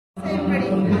Everybody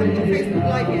on Facebook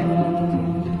Live here.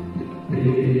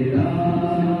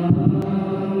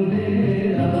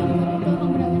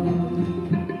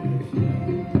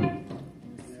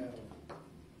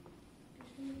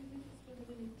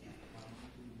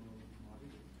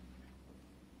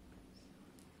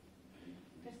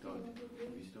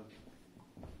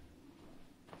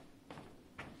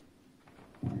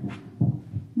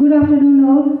 Good afternoon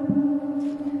all.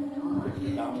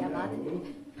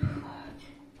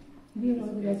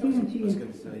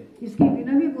 इसके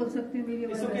बिना भी बोल सकते हैं मेरी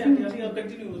आवाज।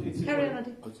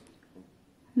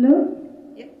 Hello.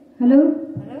 Hello.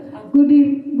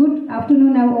 Good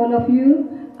afternoon now all of you.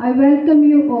 I welcome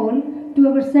you all to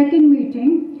our second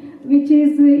meeting, which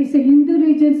is a Hindu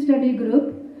religion study group,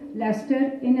 Leicester,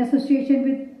 in association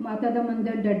with Mata Da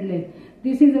Mandir, Dudley.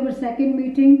 This is our second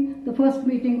meeting. The first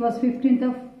meeting was 15th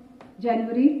of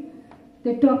January.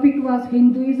 The topic was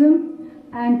Hinduism,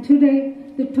 and today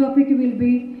the topic will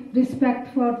be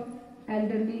respect for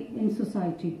elderly in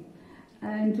society.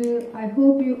 And I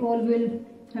hope you all will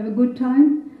have a good time.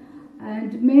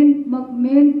 And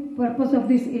main purpose of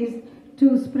this is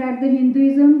to spread the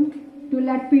Hinduism, to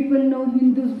let people know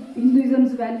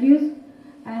Hinduism's values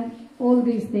and all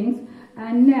these things.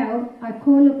 And now I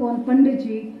call upon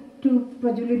Panditji to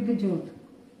Prajulit the Jyot.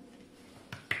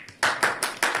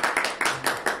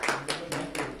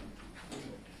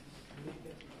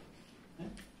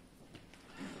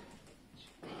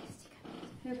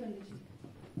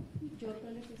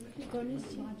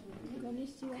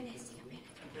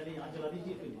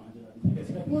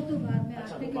 वो तो बाद में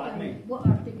आरती के time, वो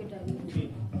आरती के time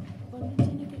पंडित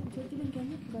जी ने ज्योति में क्या है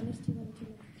गणेश जी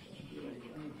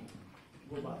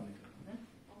वो बाद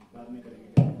में करेंगे।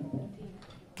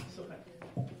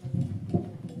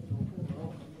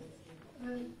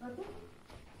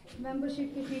 मेंबरशिप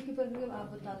की फी की पर आप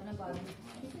बता देना बाद में,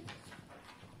 ठीक है?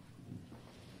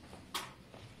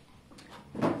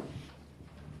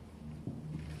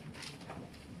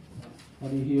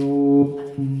 हरि ओम।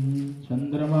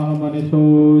 चंद्रमा मनसो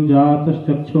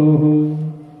जातश्चक्षुः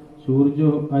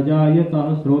सूर्यो अजायतः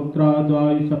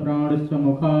श्रोत्राद्वायुष प्राणस्य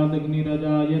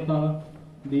मुखादग्निरजायतः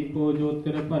दीपो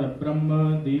ज्योतिर्परब्रह्म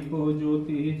दीपो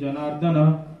ज्योतिः जनार्दन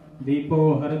दीपो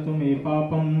हरतु मे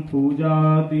पापं पूजा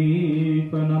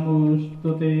दीप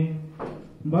नमोस्तुते।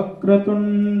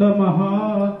 वक्रतुंड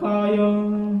महाकाय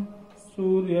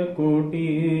सूर्यकोटि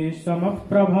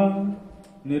समप्रभा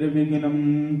निर्विघ्नं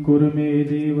कुरु मे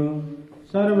देव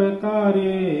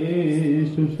सर्वकार्येषु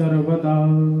सर्वदा।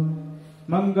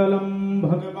 मंगलम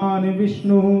भगवान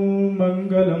विष्णु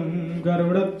मंगलम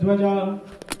गरुड़ध्वजा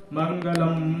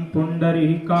मंगलम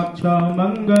पुंडरीकाक्ष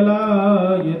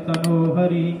मंगलाय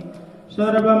तनोहरि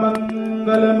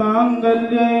सर्वमंगल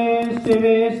मांगल्ये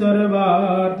शिवे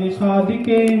सर्वार्थ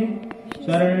साधिके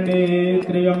शरण्ये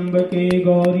त्र्यंबके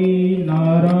गौरी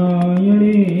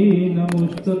नारायणे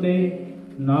नमोस्तुते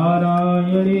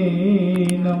नारायणे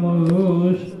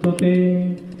नमोस्तुते।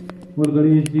 और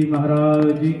गणेश जी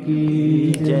महाराज की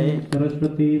जय,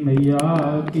 सरस्वती मैया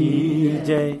की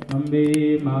जय, अम्बे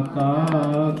माता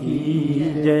की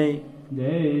जय।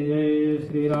 जय जय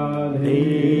श्री राधे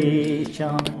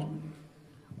श्याम।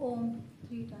 ओम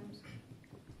 3 times।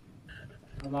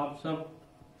 अब आप सब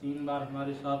 3 बार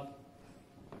हमारे साथ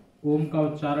ओम का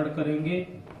उच्चारण करेंगे।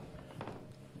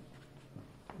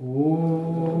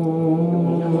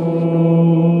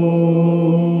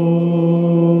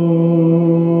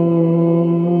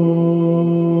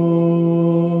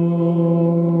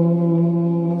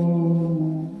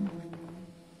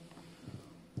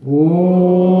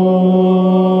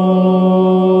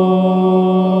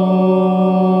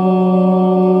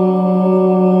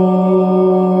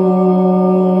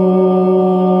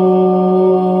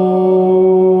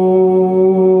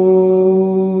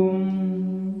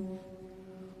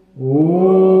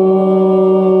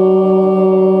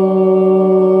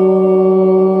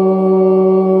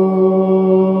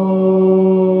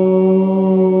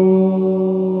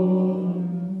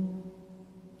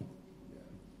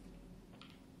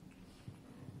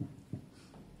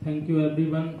 Thank you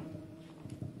everyone.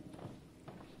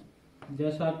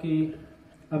 जैसा कि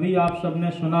अभी आप सबने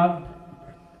सुना,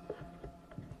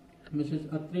 मिसेस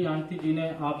अत्री आंटी जी ने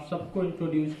आप सबको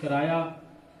इंट्रोड्यूस कराया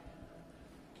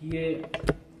कि ये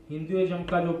हिंदुइज्म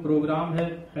का जो प्रोग्राम है,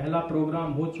 पहला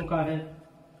प्रोग्राम हो चुका है,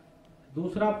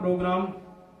 दूसरा प्रोग्राम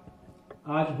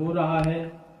आज हो रहा है।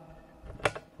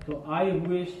 तो आए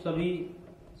हुए सभी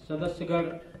सदस्यगण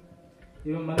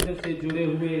एवं मंदिर से जुड़े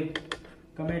हुए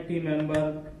कमेटी मेंबर,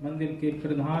 मंदिर के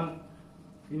प्रधान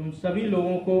एवं सभी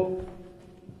लोगों को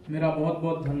मेरा बहुत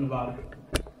बहुत धन्यवाद,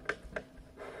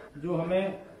 जो हमें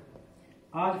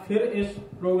आज फिर इस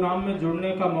प्रोग्राम में जुड़ने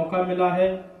का मौका मिला है।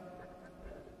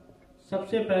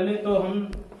 सबसे पहले तो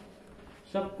हम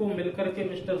सबको मिलकर के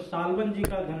मिस्टर सालवन जी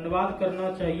का धन्यवाद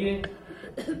करना चाहिए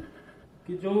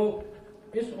कि जो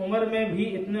इस उम्र में भी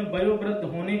इतने वयोवृद्ध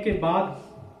होने के बाद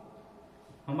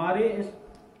हमारे इस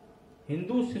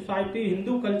हिंदू सोसाइटी,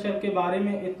 हिंदू कल्चर के बारे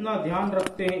में इतना ध्यान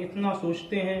रखते हैं, इतना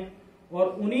सोचते हैं, और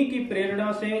उन्हीं की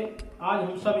प्रेरणा से आज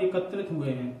हम सब एकत्रित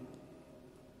हुए हैं।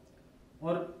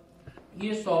 और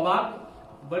ये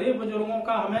सौभाग्य बड़े बुजुर्गों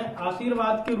का हमें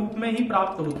आशीर्वाद के रूप में ही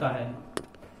प्राप्त होता है।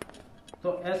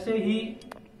 तो ऐसे ही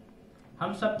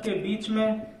हम सबके बीच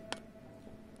में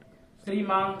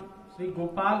श्रीमान श्री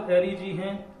गोपाल एरी जी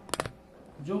हैं,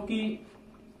 जो कि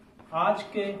आज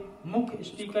के मुख्य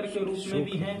स्पीकर के रूप में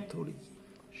भी हैं।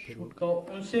 तो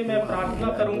उनसे मैं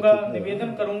प्रार्थना करूंगा,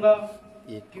 निवेदन करूंगा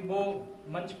कि वो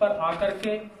मंच पर आकर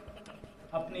के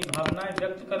अपनी भावनाएं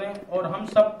व्यक्त करें और हम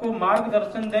सबको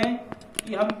मार्गदर्शन दें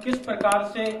कि हम किस प्रकार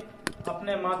से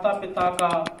अपने माता पिता का,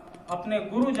 अपने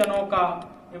गुरुजनों का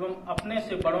एवं अपने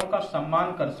से बड़ों का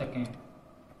सम्मान कर सकें।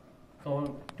 तो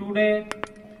today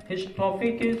his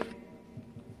topic is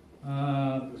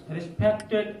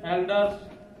respected elders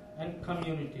and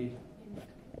community.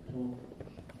 So,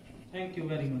 thank you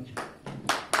very much.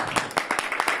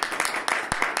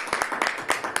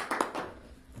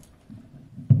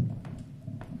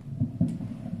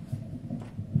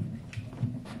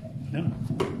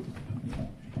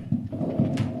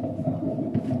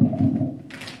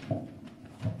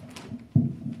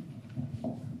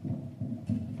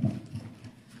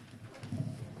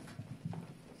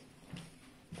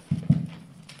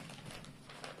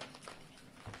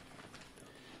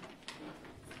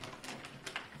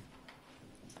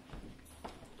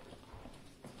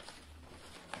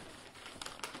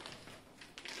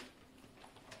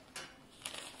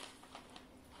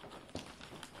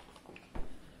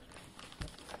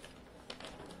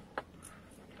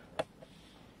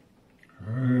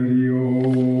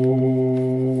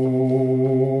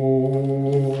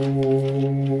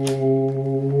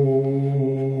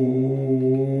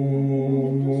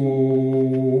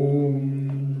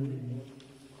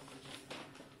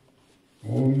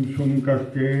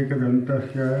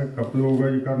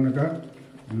 कप्लोगैकर्णकः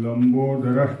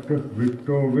लंबोदरस्त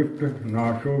वित्तो वित्त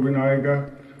नाशो विनायक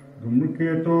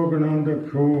धूमकेतो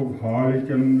गणाध्यक्षो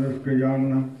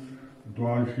भालचंद्रस्कयान्न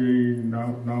द्वादशे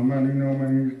नामानि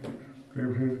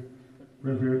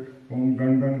ओम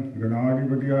गण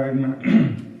गणाधिपतियाय नमः।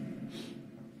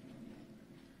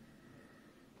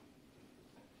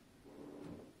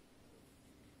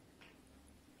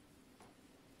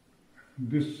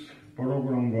 This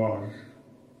program was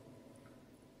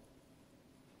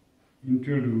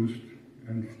introduced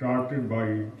and started by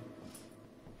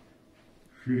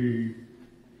Shri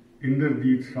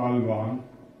Inderjeet Salwan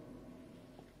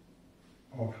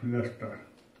of Leicester.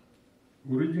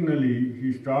 Originally,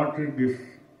 he started this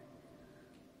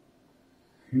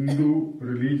Hindu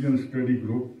religion study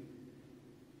group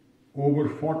over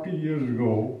 40 years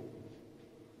ago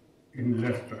in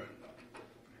Leicester,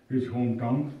 his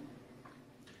hometown,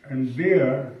 and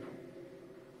there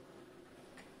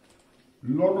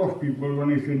lot of people,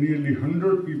 when I say nearly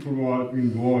 100 people, were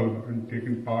involved and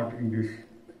taken part in this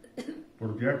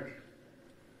project.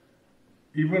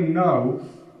 Even now,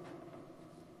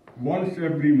 once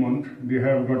every month, they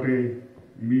have got a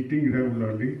meeting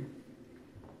regularly,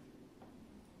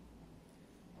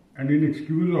 and in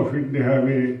excuse of it, they have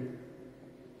a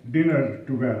dinner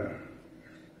together,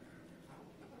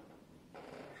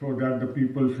 so that the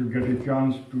people should get a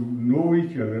chance to know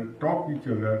each other, talk each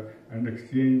other, and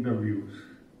exchange the views.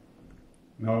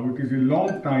 Now, it is a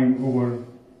long time, over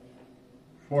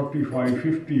 45,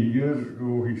 50 years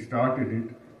ago he started it,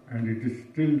 and it is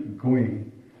still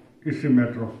going. It's a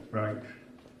matter of pride.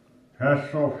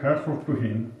 Hats off to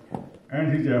him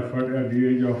and his effort. At the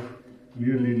age of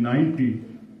nearly 90,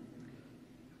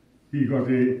 he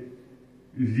got a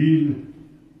zeal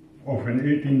of an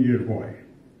 18-year boy.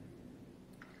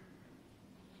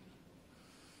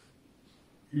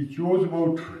 He chose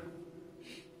about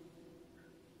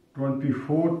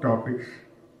 24 topics,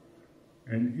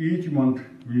 and each month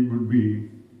we would be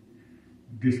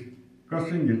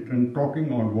discussing it and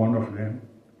talking on one of them,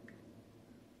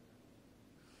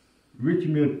 which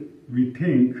we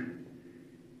think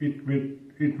it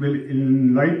will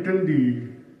enlighten the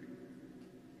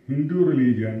Hindu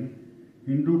religion,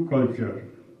 Hindu culture,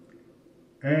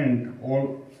 and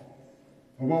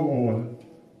above all,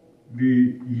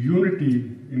 the unity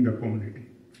in the community.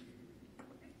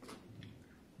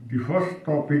 The first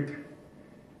topic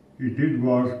he did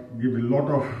was give a lot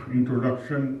of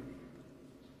introduction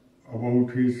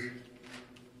about his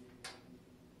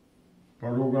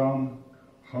program,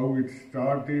 how it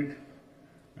started,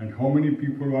 and how many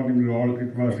people were involved.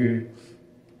 It was a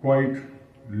quite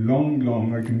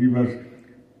long, I think he was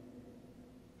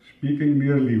speaking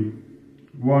nearly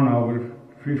 1 hour,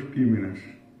 50 minutes.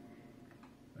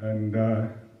 And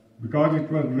because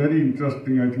it was very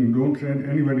interesting, I think don't send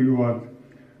anybody who was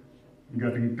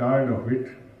getting tired of it.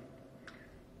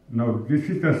 Now this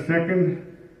is the second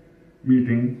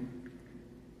meeting,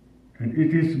 and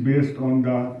it is based on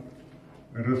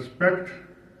the respect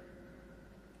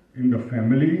in the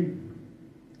family,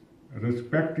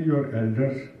 respect your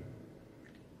elders,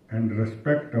 and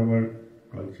respect our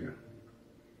culture.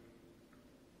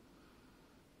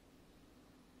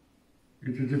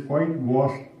 It is a quite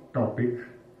vast topic,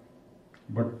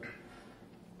 but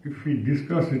if we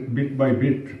discuss it bit by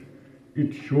bit,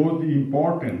 it shows the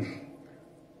importance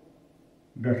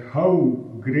that how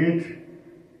great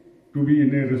to be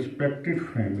in a respected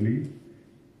family,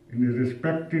 in a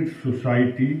respected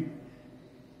society,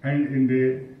 and in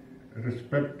a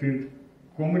respected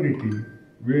community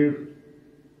where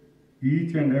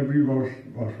each and every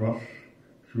one of us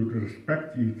should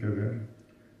respect each other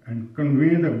and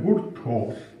convey the good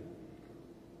thoughts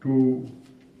to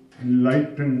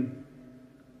enlighten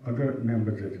other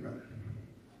members as well.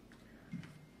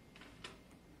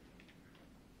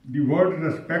 The word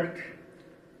respect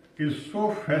is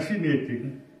so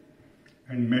fascinating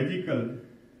and magical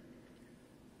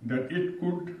that it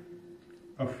could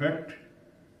affect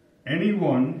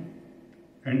anyone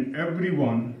and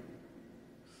everyone.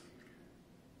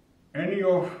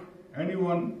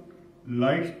 Anyone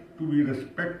likes to be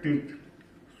respected,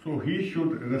 so he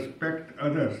should respect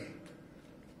others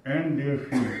and their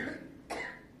feelings.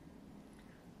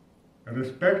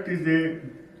 Respect is a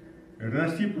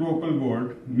reciprocal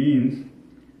word, means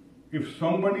if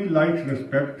somebody likes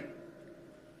respect,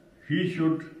 he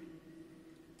should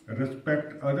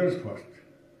respect others first.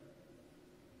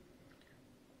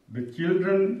 The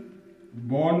children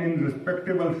born in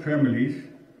respectable families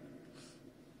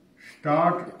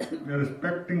start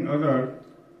respecting others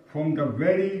from the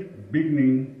very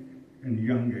beginning and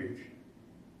young age.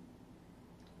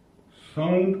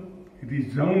 Sound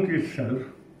resounds itself.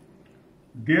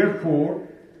 Therefore,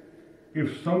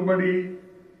 if somebody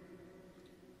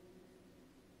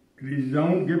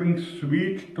resound giving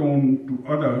sweet tone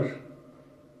to others,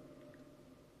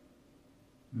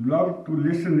 love to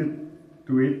listen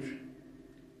to it.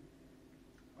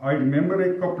 I remember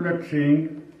a couplet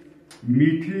saying,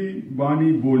 मीठी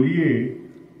बानी बोलिए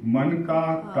मन का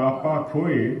तापा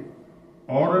खोए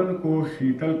औरन को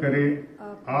शीतल करे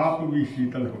आप भी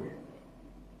शीतल होए.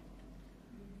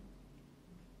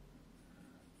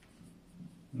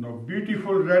 Now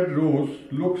beautiful red rose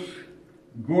looks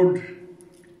good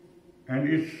and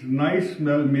its nice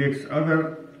smell makes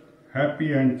others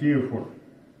happy and cheerful.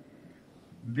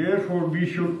 Therefore we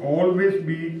should always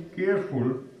be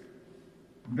careful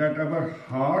that our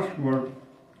harsh word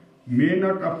may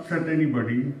not upset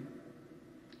anybody.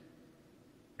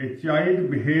 A child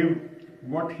behaves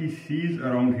what he sees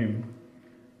around him.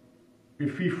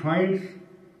 If he finds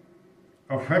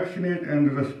affectionate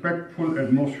and respectful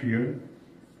atmosphere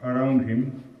around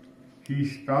him, he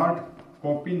starts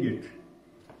copying it,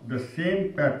 the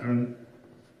same pattern.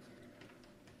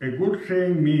 A good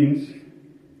saying means,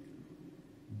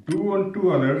 do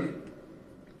unto others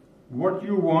what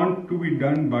you want to be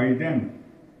done by them.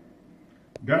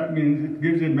 That means it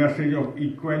gives a message of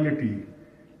equality.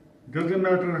 Doesn't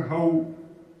matter how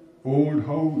old,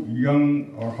 how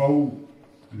young, or how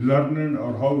learned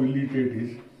or how illiterate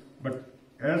is, but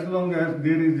as long as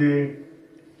there is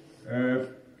a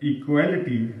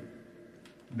equality,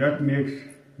 that makes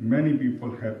many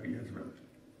people happy as well.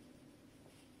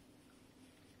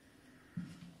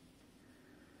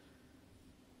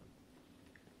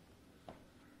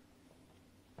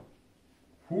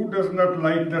 Who does not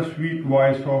like the sweet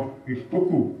voice of a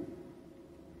cuckoo?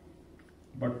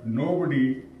 But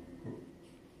nobody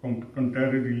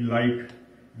contrarily like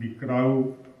the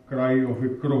cry of a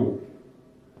crow.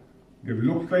 They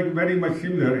look like very much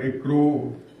similar, a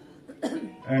crow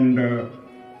and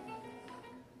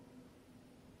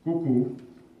cuckoo,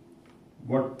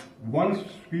 but one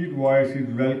sweet voice is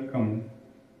welcome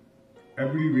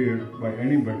everywhere by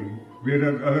anybody,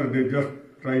 whereas others they just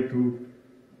try to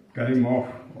tell him off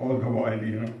all the while,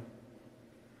 you know.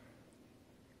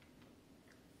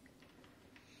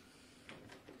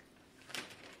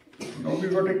 Now we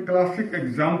got a classic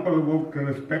example about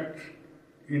respect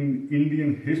in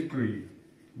Indian history,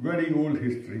 very old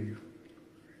history.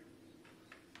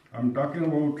 I'm talking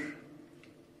about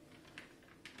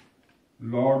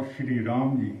Lord Shri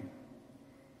Ramji.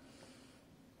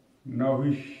 Now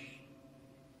he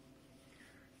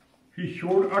he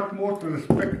showed utmost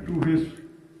respect to his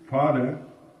father,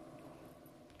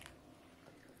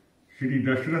 Shri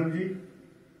Dashrath ji,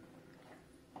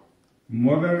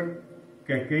 mother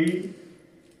Kaikeyi,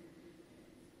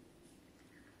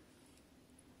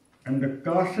 and the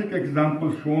classic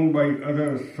example shown by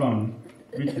other son,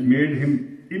 which made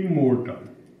him immortal.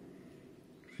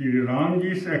 Shri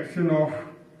Ramji's action of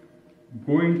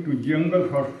going to jungle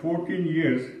for 14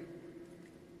 years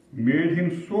made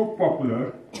him so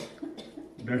popular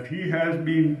that he has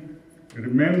been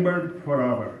remembered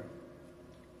forever.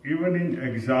 Even in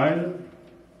exile,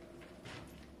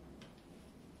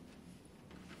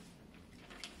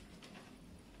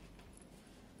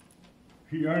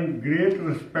 he earned great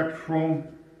respect from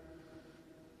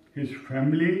his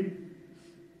family,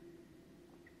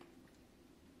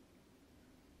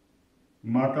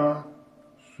 Mata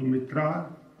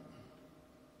Sumitra,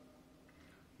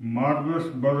 marvelous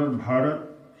brother Bharat,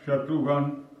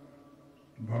 Shatrughan,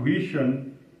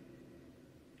 Bhavishan,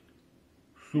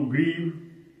 Sugriv,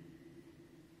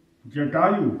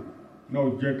 Jatayu.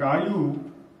 Now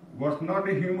Jatayu was not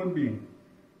a human being.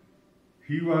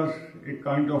 He was a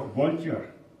kind of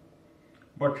vulture,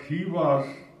 but he was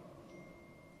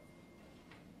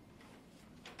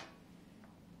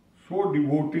so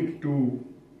devoted to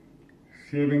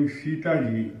saving Sita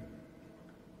ji,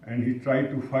 and he tried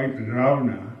to fight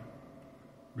Ravana,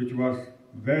 which was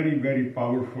very, very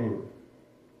powerful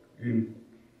in,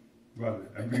 well,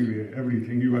 everywhere,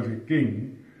 everything. He was a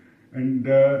king. And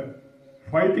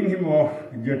fighting him off,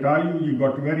 Jatayu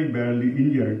got very badly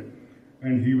injured,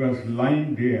 and he was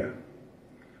lying there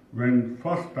when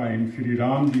first time Sri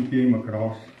Ramji came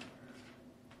across,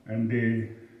 and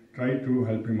they tried to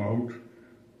help him out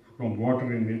from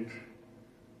water in it.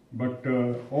 But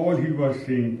all he was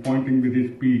saying, pointing with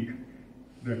his peak,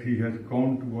 that he has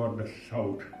gone toward the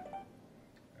south,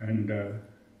 and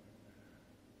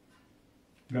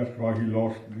that's why he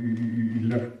lost. He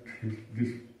left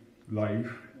this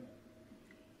life.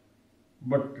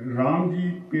 But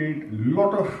Ramji paid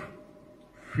lot of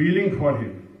feeling for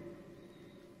him,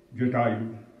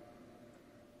 Jatayu.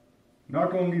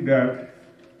 Not only that,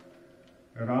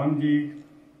 Ramji,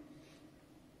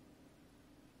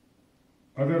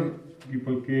 other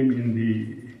people came in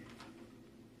the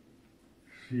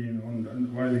scene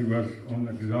while he was on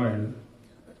exile.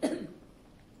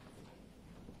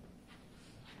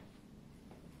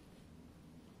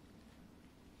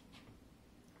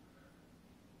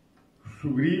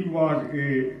 Sugriv was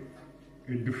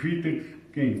a defeated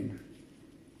king,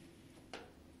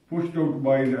 pushed out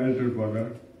by the elder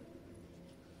brother,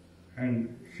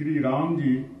 and Sri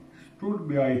Ramji stood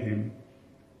by him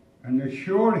and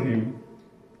assured him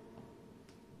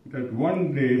that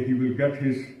one day he will get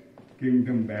his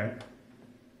kingdom back,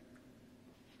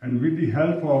 and with the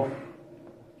help of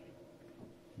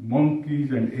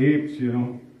monkeys and apes,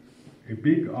 a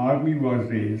big army was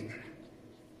raised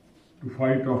to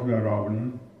fight off the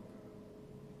Ravana.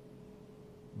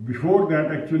 Before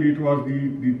that, actually, it was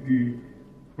the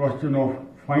question of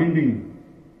finding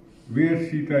where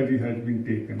Sita ji has been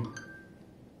taken.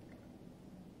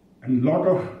 And lot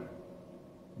of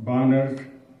banners,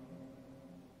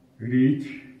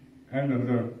 reach, and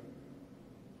other.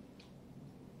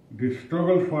 They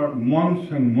struggle for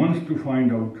months and months to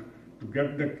find out, to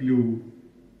get the clue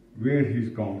where he's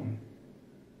gone.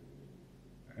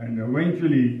 And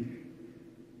eventually,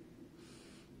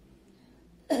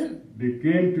 they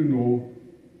came to know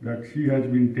that she has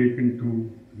been taken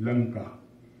to Lanka.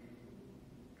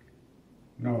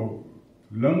 Now,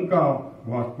 Lanka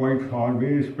was quite far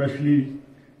away, especially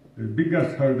the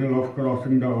biggest hurdle of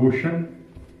crossing the ocean.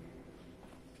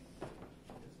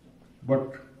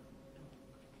 But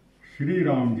Sri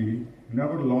Ramji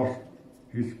never lost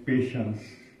his patience.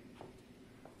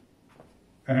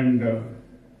 And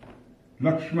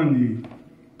Lakshman ji,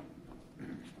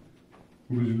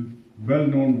 who is well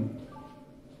known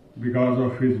because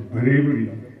of his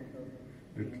bravery,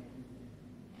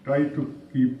 tried to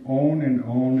keep on and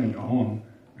on and on,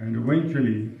 and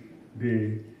eventually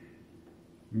they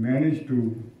managed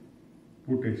to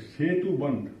put a Setu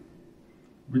Bandh,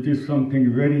 which is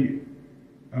something very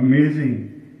amazing.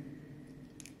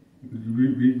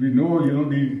 We know,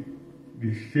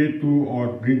 the Setu or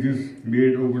bridges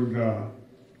made over the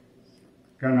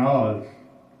canals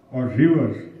or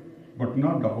rivers, but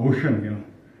not the ocean,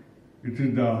 It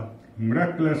is the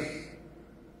miraculous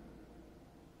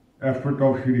effort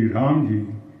of Sri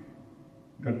Ramji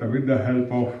that with the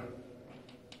help of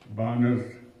Banas,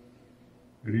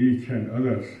 Reach and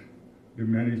others, they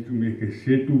managed to make a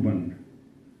Setu Bandh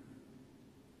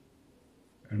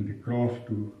and they crossed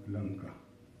to Lanka.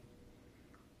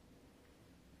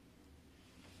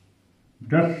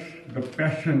 That's the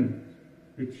passion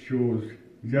it shows,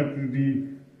 that the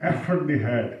effort they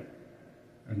had,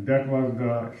 and that was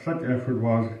such effort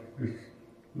was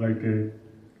like a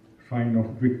sign of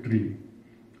victory.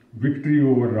 Victory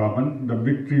over Ravan, the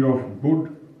victory of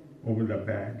good over the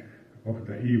bad, of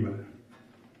the evil.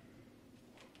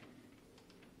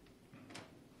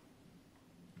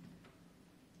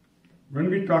 When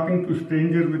we're talking to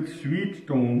strangers with sweet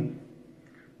tone,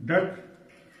 that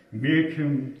makes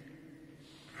him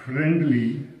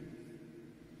friendly,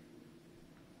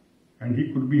 and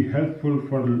he could be helpful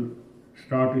for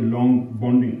start a long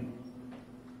bonding.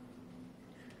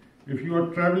 If you are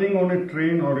traveling on a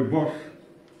train or a bus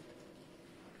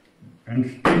and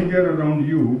stranger around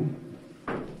you,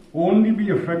 only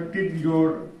be affected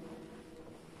your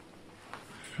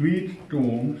sweet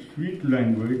tone, sweet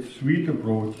language, sweet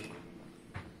approach,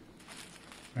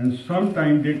 and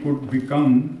sometimes they could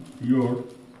become your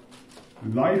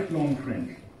lifelong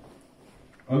friends.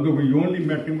 Although we only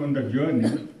met him on the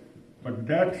journey, but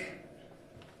that's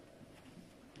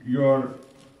your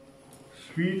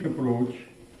sweet approach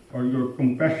or your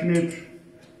compassionate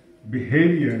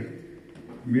behavior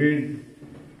made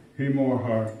him or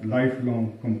her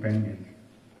lifelong companion.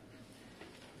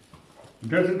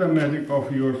 That is the magic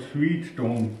of your sweet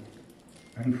tone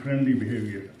and friendly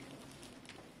behavior.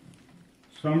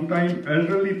 Sometimes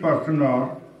elderly persons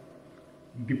are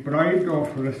deprived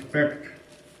of respect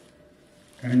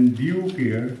and due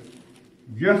care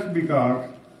just because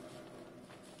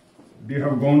they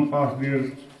have gone past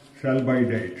their sell-by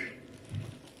date,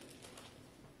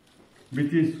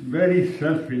 which is very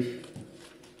selfish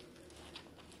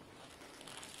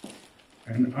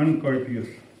and uncourteous.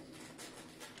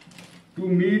 To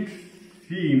me, it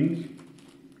seems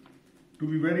to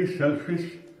be very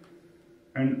selfish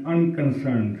and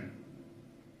unconcerned.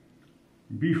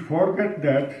 We forget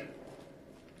that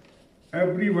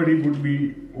everybody would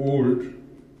be old,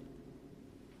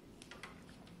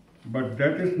 but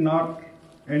that is not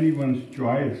anyone's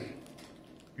choice.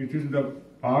 It is the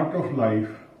part of life.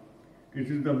 It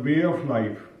is the way of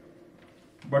life.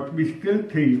 But we still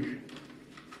think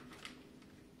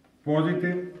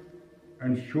positive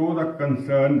and show the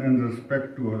concern and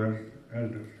respect to others,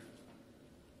 elders.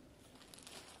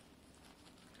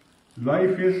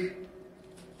 Life is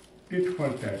tit for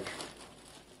tat.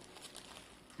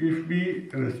 If we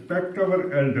respect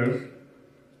our elders,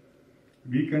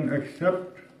 we can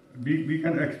expect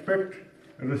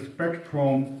respect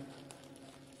from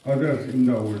others in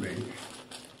the old age.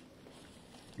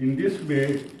 In this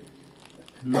way,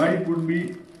 life would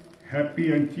be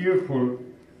happy and cheerful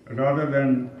rather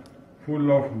than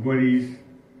full of worries,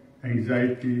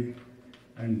 anxiety,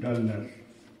 and dullness.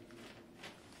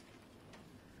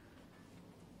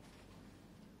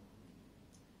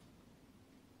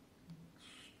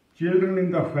 Children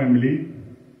in the family,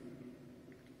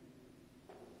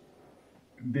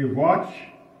 they watch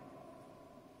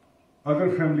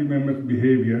other family members'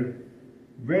 behavior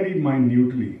very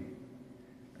minutely,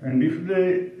 and if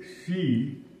they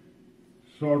see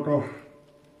sort of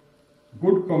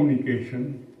good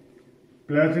communication,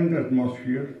 pleasant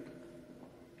atmosphere,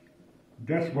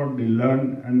 that's what they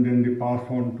learn, and then they pass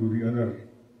on to the other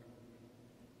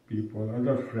people,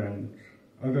 other friends,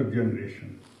 other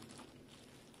generations.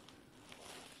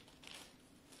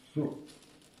 So,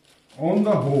 on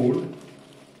the whole,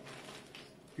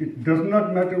 it does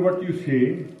not matter what you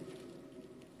say,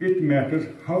 it matters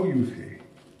how you say.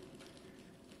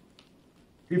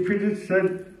 If it is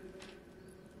said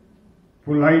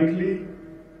politely,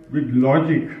 with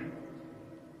logic,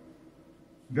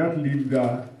 that leaves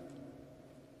a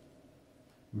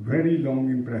very long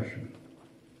impression.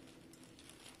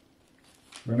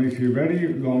 When I say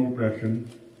very long impression,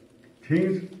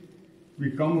 things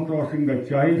we come across in the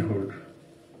childhood,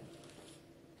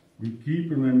 we keep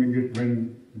remembering it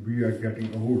when we are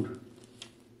getting old.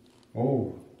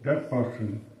 Oh, that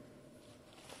person,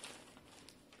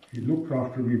 he looked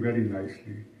after me very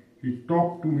nicely. He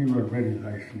talked to me very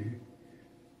nicely.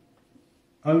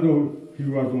 Although he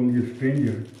was only a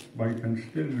stranger, but I can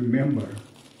still remember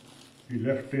he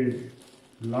left a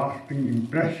lasting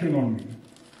impression on me.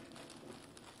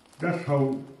 That's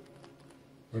how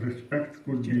respect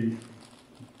could be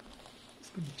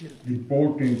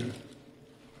important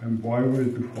and vital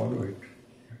to follow it.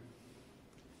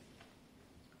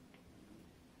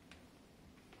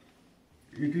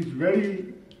 It is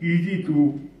very easy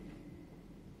to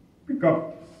pick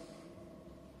up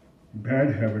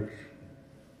bad habits,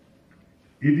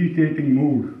 irritating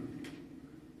mood,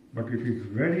 but it is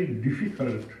very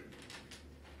difficult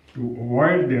to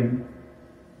avoid them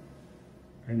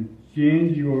and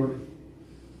change your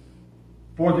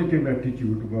positive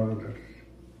attitude toward others,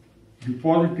 the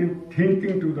positive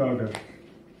thinking to the others,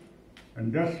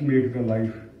 and that makes the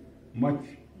life much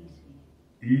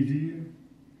easier,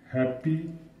 happy,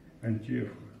 and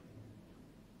cheerful.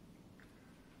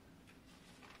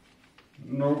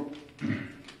 Now,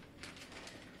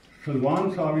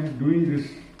 Salwan Sahib is doing this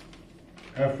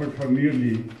effort for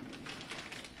nearly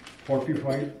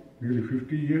 45, nearly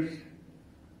 50 years,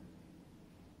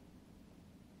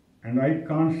 and I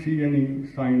can't see any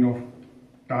sign of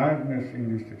tiredness in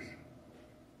this.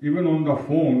 Even on the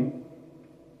phone,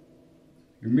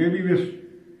 maybe with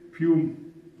few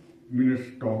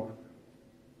minutes talk,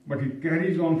 but he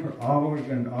carries on for hours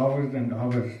and hours and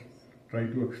hours, try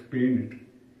to explain it.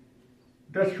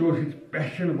 That shows his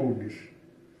passion about this.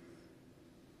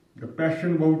 The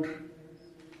passion about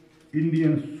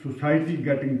Indian society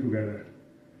getting together,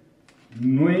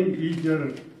 knowing each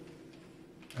other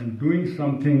and doing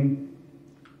something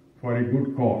for a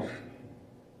good cause.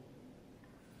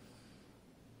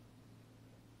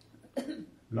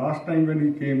 Last time when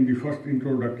he came, the first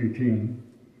introductory thing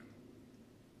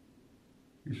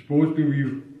is supposed to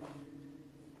be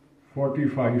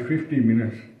 45, 50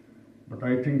 minutes, but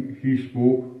I think he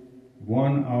spoke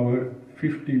 1 hour,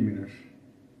 50 minutes.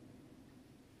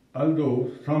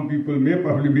 Although some people may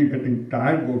probably be getting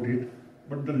tired about it,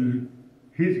 but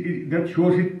that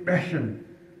shows his passion,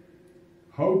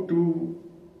 how to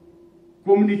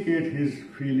communicate his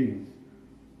feelings,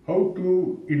 how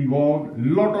to involve a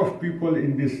lot of people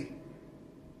in this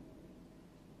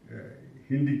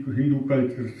Hindu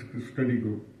culture study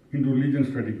group, Hindu religion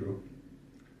study group.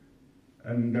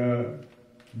 And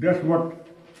that's what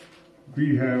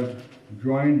we have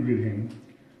joined with him.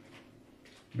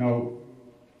 Now,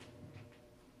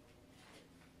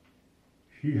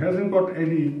 he hasn't got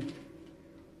any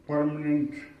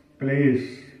permanent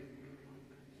place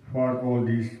for all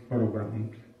these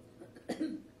programs,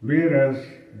 whereas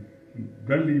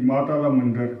Delhi Mata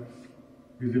Mandir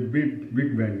is a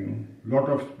big venue, lot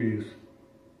of space,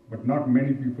 but not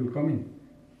many people coming.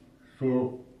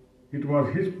 So it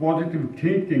was his positive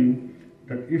thinking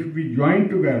that if we join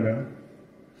together,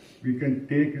 we can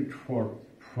take it for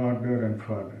further and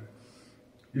further.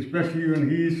 Especially when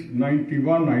he is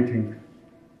 91, I think,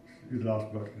 his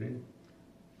last birthday.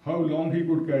 How long he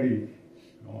could carry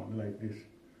on like this.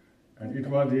 And it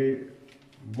was a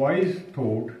wise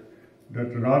thought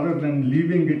that rather than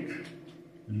leaving it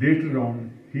later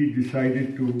on, he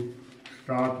decided to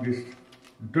start this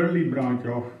Delhi branch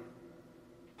of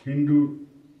Hindu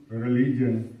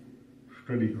religion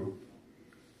study group.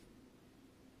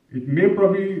 It may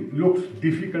probably look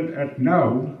difficult at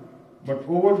now, but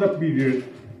over the period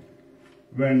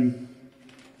when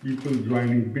people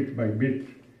joining bit by bit,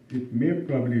 it may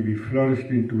probably be flourished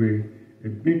into a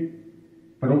big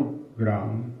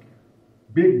program,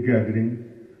 big gathering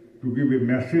to give a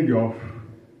message of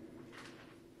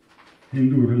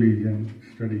Hindu religion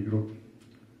study group,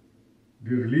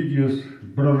 the religious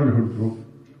brotherhood group,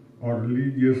 or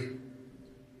religious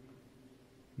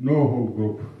know-how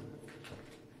group.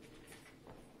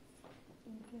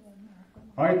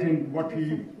 I think what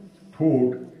he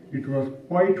thought, it was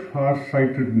quite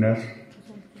far-sightedness,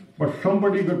 but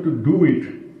somebody got to do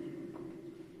it.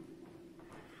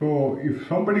 So if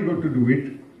somebody got to do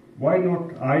it, why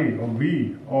not I or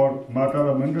we or Mata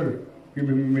Mandir give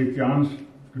him a chance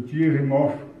to cheer him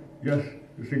off? Yes,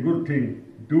 it's a good thing,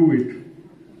 do it.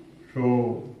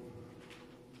 So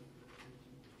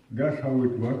that's how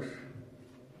it works.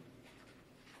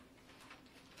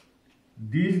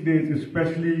 These days,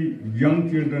 especially young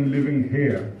children living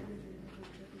here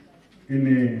in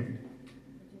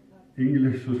a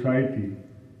English society,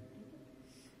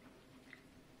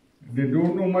 they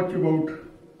don't know much about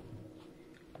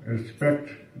respect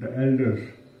the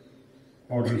elders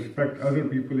or respect other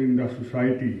people in the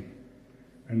society.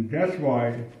 And that's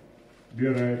why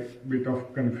there are a bit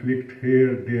of conflict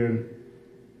here, there,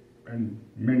 and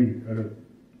many other,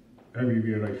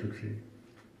 everywhere I should say.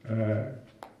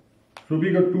 So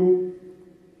we got to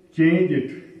change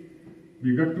it.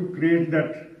 We got to create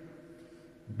that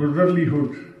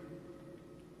brotherlyhood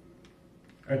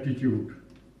attitude.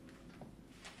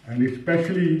 And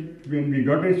especially when we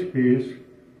got a space,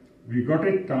 we got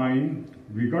a time,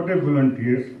 we got a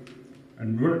volunteers,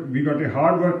 and we got a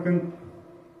hard-working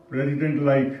president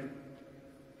like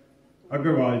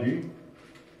Agarwal ji,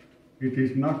 it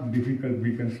is not difficult,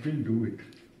 we can still do it.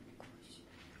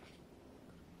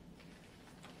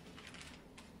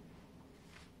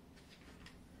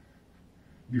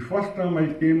 The first time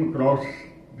I came across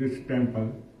this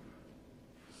temple,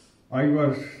 I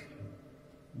was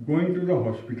going to the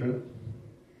hospital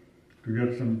to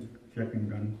get some checking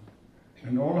done.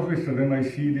 And all of a sudden I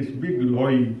see this big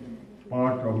lorry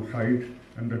parked outside,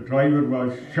 and the driver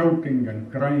was shouting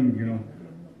and crying, you know.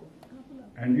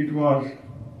 And it was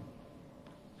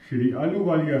Shri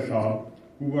Ahluwalia Sahib,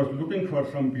 who was looking for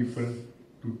some people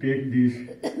to take these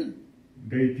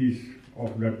deities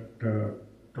of that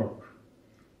truck.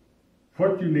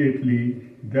 Fortunately,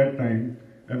 that time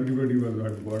everybody was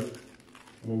at work,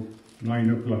 about 9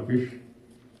 o'clock-ish.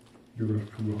 They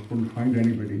couldn't find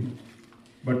anybody.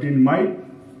 But in my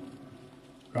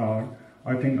car,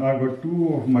 I think I got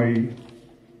two of my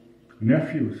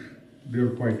nephews. They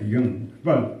were quite young.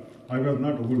 Well, I was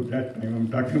not old that time. I'm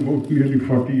talking about nearly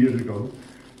 40 years ago.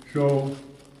 So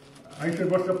I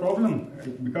said, what's the problem?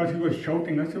 Because he was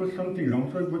shouting. I said, what's something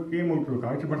wrong? So I came out to the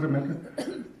car. I said, what's the matter?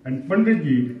 And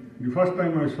Panditji, the first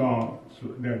time I saw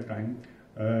that time,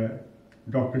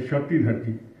 Dr. Shakti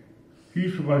Dharti,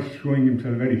 he was showing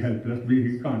himself very helpless.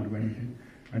 He can't do anything.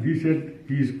 And he said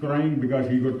he is crying because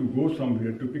he got to go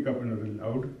somewhere to pick up another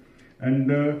load. And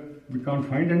we can't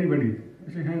find anybody.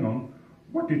 I said, hang on,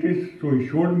 what it is? So he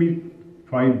showed me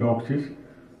 5 boxes.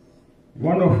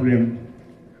 One of them,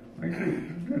 I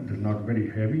said, that is not very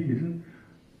heavy, isn't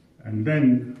it? And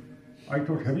then I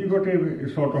thought, have you got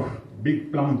a sort of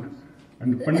big plant?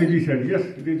 And Panditji said, yes,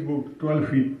 it is about 12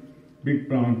 feet big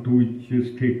plant, 2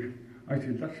 inches thick. I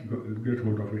said, let's get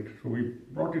hold of it. So we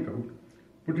brought it out,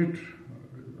 put it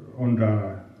on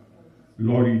the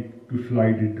lorry to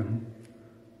slide it down.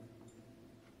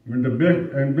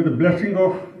 And with the blessing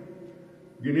of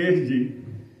Ganeshji,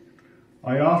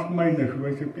 I asked my nephew,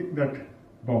 I said, pick that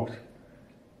box.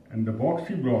 And the box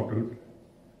he brought out,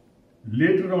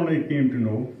 later on I came to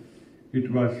know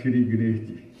it was Shri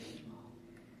Ganeshji.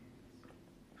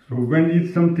 So when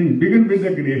it's something begin with the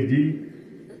Ganeshji,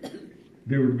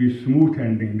 there would be smooth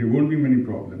ending, there won't be many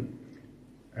problems.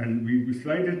 And we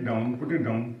slide it down, put it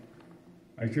down.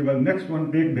 I say, well, next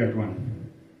one, take that one.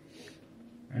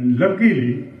 And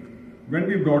luckily, when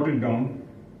we brought it down,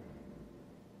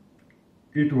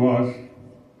 it was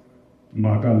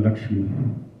Mata Lakshmi.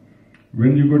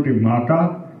 When you got a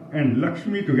Mata and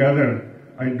Lakshmi together,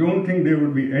 I don't think there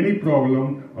would be any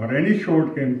problem or any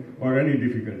shortcoming or any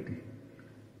difficulty.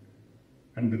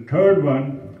 And the third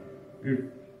one,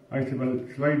 I said, well,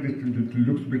 slide this, it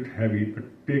looks a bit heavy, but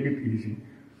take it easy.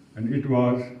 And it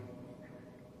was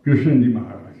Krishnji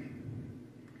Maharaj.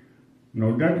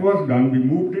 Now that was done, we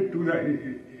moved it to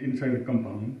the inside the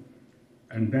compound,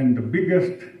 and then the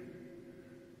biggest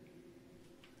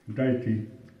deity,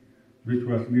 which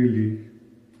was nearly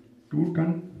 2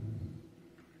 tons,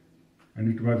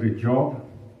 and it was a job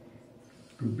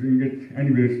to bring it.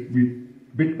 Anyways,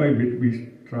 bit by bit we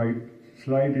tried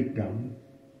slide it down,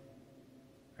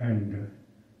 and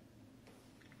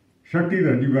Shakti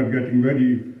Dharti were getting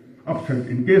very upset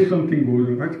in case something goes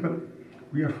wrong. I said,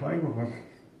 but we are 5 of us.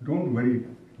 Don't worry.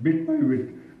 Bit by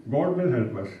bit, God will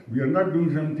help us. We are not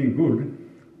doing something good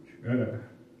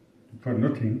for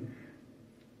nothing.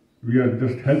 We are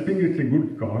just helping. It's a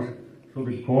good cause. So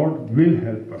the God will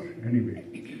help us anyway.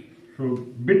 So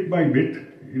bit by bit,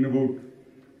 in about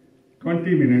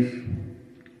 20 minutes,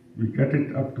 we get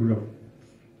it up to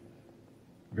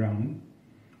the ground.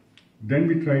 Then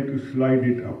we try to slide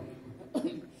it up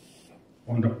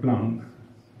on the plank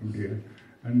there.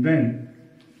 And then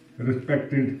the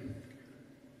respected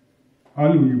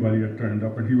Ahluwalia turned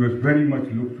up, and he was very much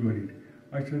looked worried.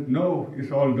 I said, no,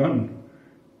 it's all done.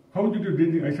 How did you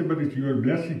do it? I said, but it's your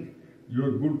blessing,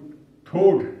 your good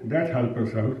thought, that helped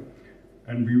us out.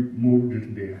 And we moved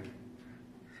it there.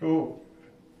 So,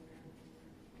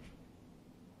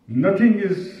 nothing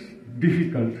is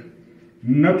difficult,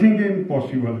 nothing is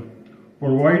impossible,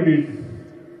 provided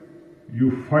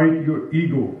you fight your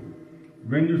ego.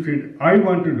 When you said, I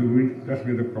want to do it, that's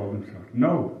where the problems are.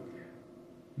 No,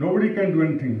 nobody can do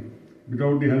anything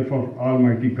without the help of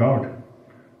Almighty God.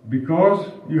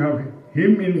 Because you have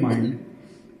Him in mind,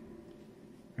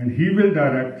 and He will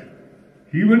direct,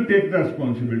 He will take the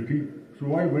responsibility, so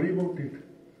why worry about it?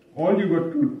 All you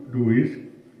got to do is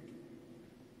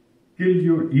kill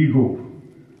your ego.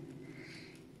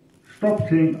 Stop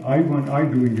saying, I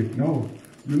doing it. No,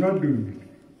 you're not doing it.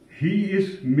 He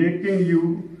is making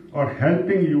you or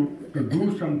helping you to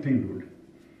do something good.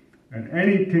 And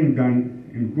anything done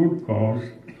in good cause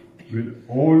will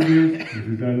always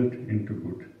result into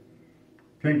good.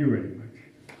 Thank you very much.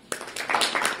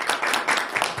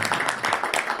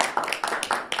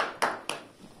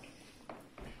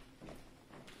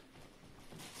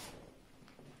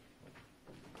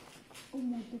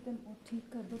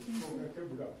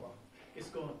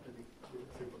 इसको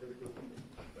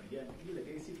बढ़िया ये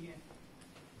लगे इसीलिए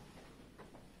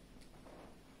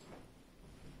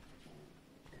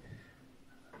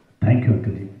thank you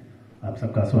uncle जी, आप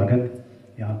सबका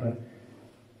स्वागत यहाँ पर।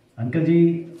 Uncle ji,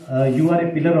 you R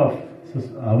A pillar of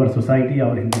our society,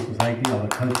 our Hindu society, our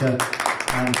culture,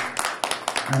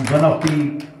 and one of the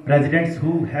presidents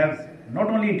who have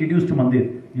not only introduced to Mandir,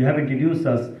 you have introduced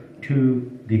us to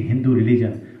the Hindu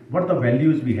religion, what the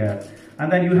values we have,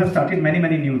 and then you have started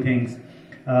many new things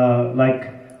like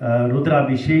Rudra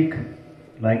Abhishek,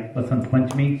 like Basant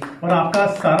Panchami, और आपका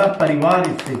सारा परिवार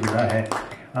इससे जुड़ा है।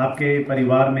 आपके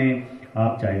परिवार में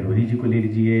आप चाहे रोही जी को ले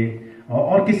लीजिए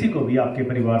और किसी को भी आपके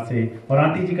परिवार से, और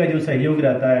आंटी जी का जो सहयोग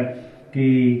रहता है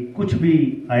कि कुछ भी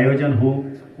आयोजन हो,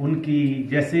 उनकी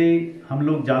जैसे हम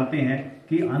लोग जानते हैं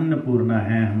कि अन्नपूर्णा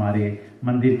है हमारे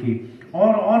मंदिर की,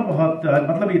 और बहुत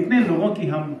मतलब इतने लोगों की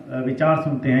हम विचार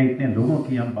सुनते हैं, इतने लोगों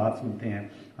की हम बात सुनते हैं।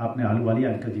 आपने आलूवालिया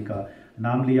अंकल जी का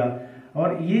नाम लिया,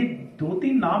 और ये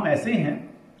 2-3 नाम ऐसे हैं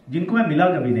जिनको मैं मिला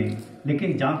कभी नहीं,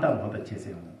 लेकिन जानता बहुत अच्छे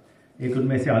से हूँ। एक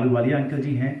उनमें से आलूवालिया अंकल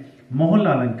जी हैं,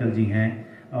 मोहनलाल अंकल जी हैं,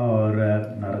 और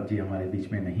नारद जी हमारे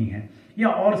बीच में नहीं हैं, या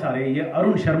और सारे, ये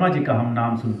अरुण शर्मा जी का हम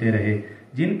नाम सुनते रहे,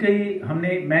 जिनके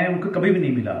मैं उनको कभी भी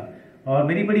नहीं मिला, और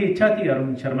मेरी बड़ी इच्छा थी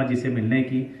अरुण शर्मा जी से मिलने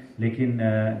की, लेकिन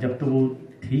जब तो वो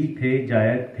ठीक थे,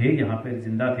 जायद थे, यहाँ पर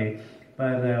जिंदा थे,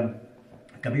 पर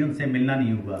कभी उनसे मिलना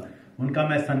नहीं हुआ। उनका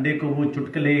मैं संडे को वो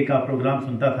चुटकुले का प्रोग्राम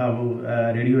सुनता था, वो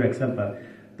रेडियो एक्सेल पर,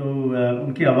 तो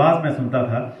उनकी आवाज़ मैं सुनता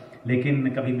था, लेकिन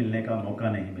कभी मिलने का मौका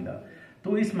नहीं मिला।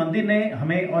 तो इस मंदिर ने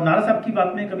हमें, और नारद साहब की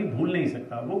बात में कभी भूल नहीं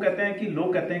सकता। वो कहते हैं कि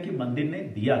लोग कहते हैं कि मंदिर ने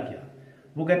दिया क्या,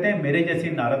 वो कहते हैं मेरे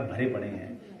जैसे नारद भरे पड़े हैं,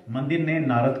 मंदिर ने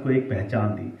नारद को एक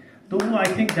पहचान दी। तो वो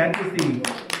I think that is the,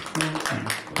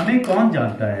 हमें कौन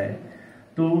जानता है,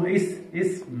 तो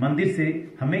इस मंदिर से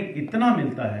हमें इतना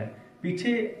मिलता है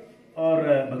पीछे, और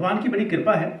भगवान की बड़ी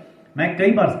कृपा है। मैं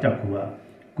कई बार स्टक हुआ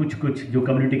कुछ जो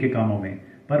कम्युनिटी के कामों में,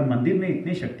 पर मंदिर में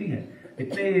इतनी शक्ति है,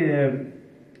 इतने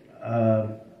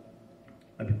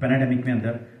अभी पैंडेमिक में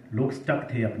अंदर लोग स्टक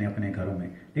थे अपने अपने घरों में,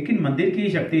 लेकिन मंदिर की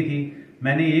शक्ति थी।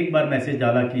 मैंने एक बार मैसेज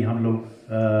डाला कि हम लोग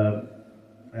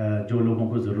जो लोगों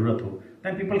को ज़रूरत हो,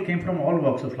 then people came from all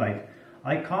walks of life.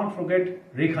 I can't forget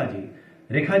Rekha ji.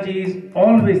 Rekha ji is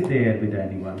always there with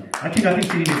anyone. I think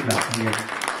she did last year.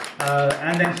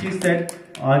 And then she said,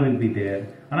 I will be there.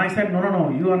 And I said, no,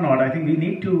 you are not. I think we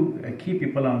need to keep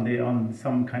people on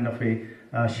some kind of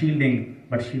a shielding,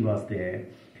 but she was there.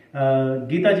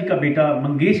 Gita जी का बेटा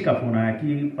मंगेश का phone आया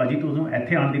कि पाजी तुम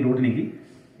इतने आने की लोड़ नहीं की,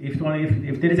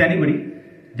 if there is anybody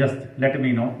just let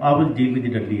me know, I will deal with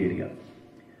the Dudley area.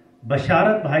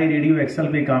 बशारत भाई रेडियो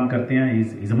एक्सेल पे काम करते हैं,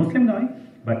 is a Muslim guy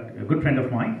but good friend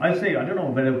of mine. आई से I don't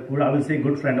know whether I will say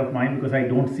good friend of mine because I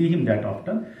don't see him that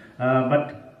often,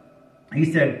 but he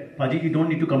said, Paji, you don't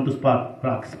need to come to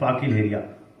Spark Hill area,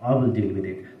 I will deal with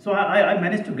it. So I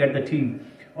managed to get the team.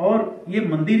 और ये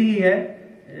मंदिर ही है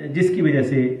जिसकी वजह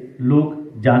से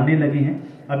लोग जानने लगे हैं।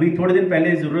 अभी थोड़े दिन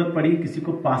पहले ज़रूरत पड़ी, किसी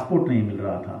को पासपोर्ट नहीं मिल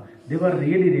रहा था, they were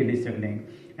really struggling,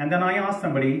 and then I asked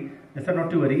somebody, I said not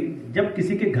to worry, जब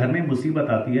किसी के घर में मुसीबत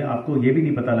आती है, आपको ये भी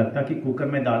नहीं पता लगता कि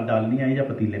कुकर में दाल डालनी है या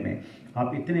पतीले में,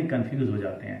 आप इतने कंफ्यूज हो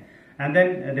जाते हैं। And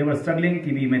then they were struggling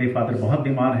कि भी मेरे फादर बहुत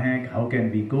बीमार हैं, हाउ कैन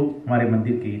वी गो, हमारे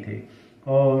मंदिर के ही थे,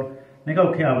 और मैं कहा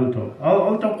okay I will talk,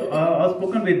 I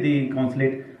spoken with the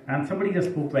consulate, and somebody just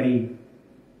spoke very,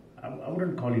 I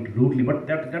wouldn't call it rudely, but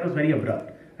that was very abrupt,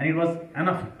 and it was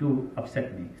enough to upset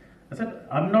me. I said,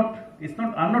 I'm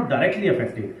not directly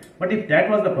affected, but if that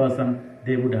was the person,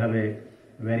 they would have a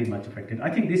very much affected.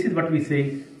 I think this is what we say,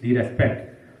 the respect.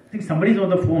 I think somebody is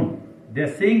on the phone, they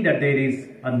are saying that there is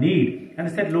a need, and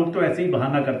they said, लोग तो ऐसे ही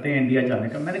बहाना करते हैं India जाने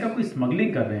का। मैंने कहा कोई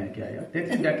स्मगलिंग कर रहे हैं क्या यार?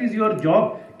 That is your job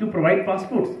to provide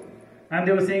passports, and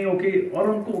they were saying okay,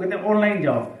 और उनको कहते हैं ऑनलाइन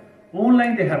जाओ।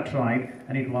 Online they have tried,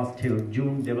 and it was till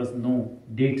June. There was no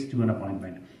dates to an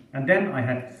appointment. And then I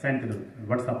had sent a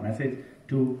WhatsApp message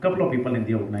to a couple of people in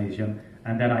the organization,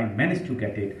 and then I managed to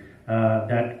get it,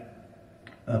 that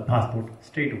passport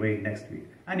straight away next week.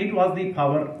 And it was the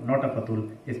power, not of Atul.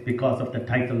 It's because of the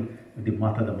title, the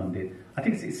Mata da Mandir. I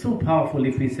think it's so powerful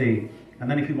if we say, and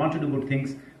then if we want to do good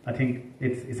things, I think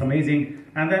it's amazing.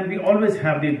 And then we always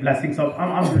have the blessings of,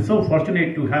 I'm so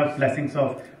fortunate to have blessings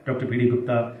of Dr. P.D.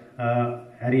 Gupta,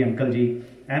 Harry Uncle ji,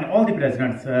 and all the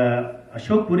presidents,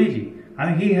 Ashok Puri ji. I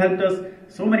mean, he helped us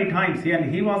so many times,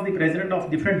 and he was the president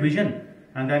of Different Vision,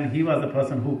 and then he was the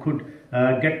person who could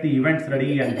get the events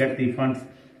ready and get the funds.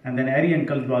 And then Harry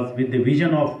Uncle was with the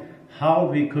vision of how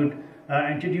we could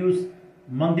introduce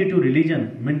Mandir to religion,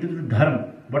 Mandir to Dharma,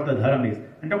 what the Dharma is.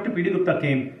 And Dr. P.D. Gupta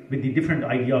came with the different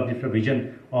idea of different vision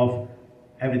of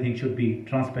everything should be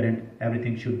transparent,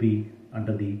 everything should be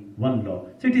under the one law.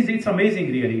 So it's amazing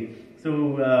really. So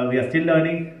we are still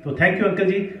learning. So thank you Uncle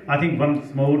ji. I think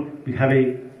once more we have a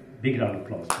big round of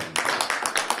applause.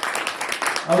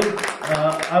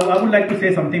 I would like to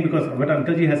say something because what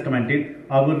Uncle Ji has commented.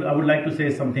 I would like to say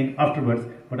something afterwards,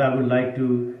 but I would like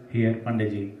to hear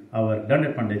Pandit Ji, our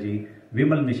learned Pandit Ji,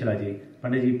 Vimal Mishra Ji.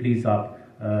 Pandit Ji, please आप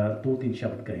 2-3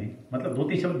 शब्द कहें. मतलब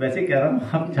 2-3 शब्द वैसे कह रहा हूँ,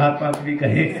 आप 4-5 भी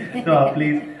कहें तो आप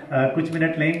प्लीज कुछ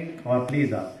मिनट लें और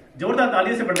प्लीज आप जोरदार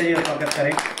तालियों से पंडित जी का स्वागत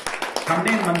करें.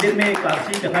 हमने मंदिर में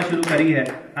एकादशी कथा शुरू करी है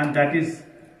and that is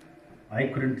I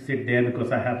couldn't sit there because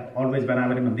I have always when I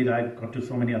was in मंदिर I got to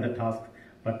so many other tasks,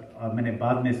 but मैंने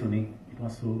बाद में सुनी. It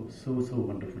was so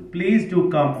wonderful. Please do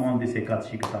come on this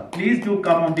Ekadashi Katha. Please do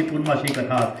come on the Purnamashi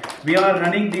Katha. We are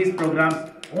running these programs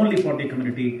only for the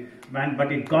community,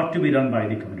 but it got to be run by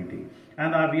the community.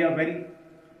 And we are very...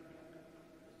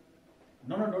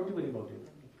 No, don't you worry about it.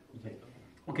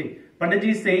 Okay, Pandit Ji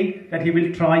is saying that he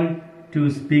will try to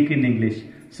speak in English.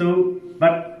 So,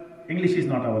 but English is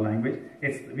not our language.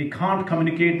 We can't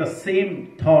communicate the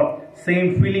same thought,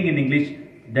 same feeling in English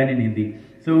than in Hindi.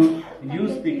 So you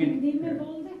speak in...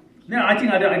 No, I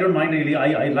think I don't mind really.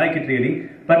 I like it really.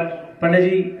 But Pandit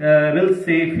Ji will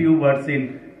say a few words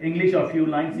in English or few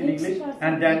lines in English,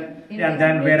 and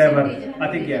then wherever. I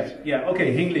think yes, yeah.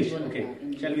 Okay, English. Okay,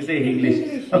 shall we say English?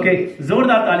 Okay,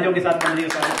 जोरदार तालियों के साथ पंडित जी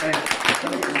का स्वागत करें.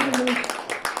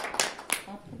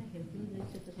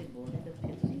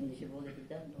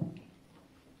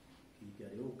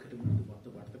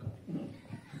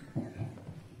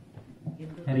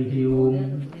 Hari Om.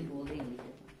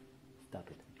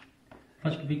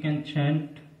 First we can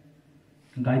chant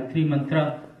Gayatri Mantra.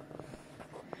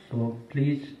 So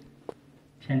please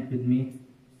chant with me.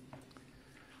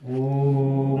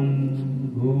 Om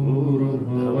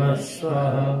Bhurbhuvah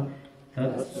Swaha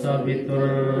Tatsavitur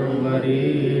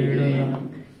Varenyam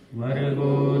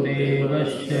Vargo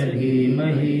Devasya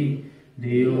Dhimahi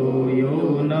Dhiyo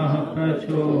Yo Nah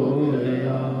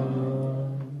Prachodayat.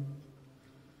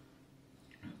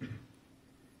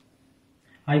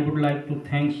 I would like to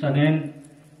thanks again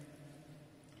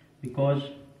because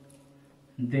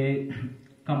they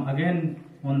come again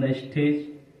on the stage.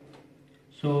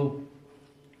 So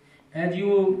as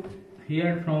you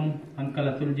heard from Uncle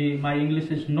Atul Ji, my English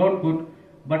is not good,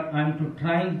 but I am to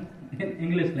trying in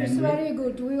English language. It's very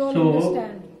good. We all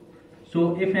understand.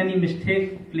 So if any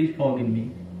mistake, please forgive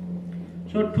me.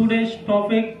 So today's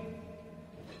topic,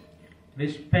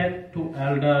 respect to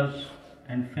elders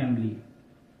and family.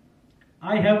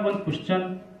 I have one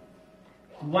question.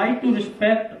 Why to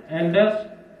respect elders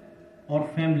or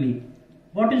family?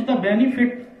 What is the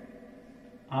benefit?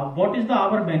 What is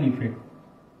our benefit?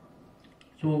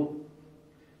 So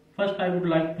first I would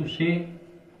like to say,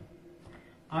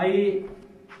 I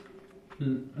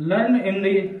learn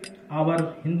in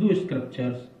our Hindu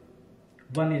scriptures.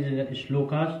 One is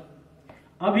shlokas.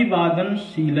 Abhivadan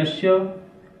Silasya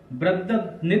Brad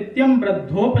Nityam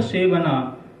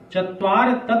Bradhopasevana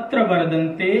Chatvar Tatra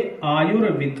Vardante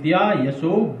Ayur Vidya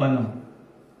Yaso Balam.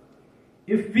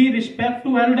 If we respect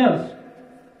to elders,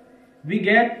 we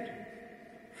get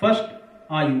first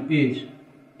Ayu, age.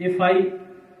 If I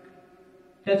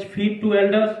touch feet to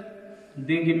elders,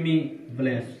 they give me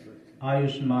bless,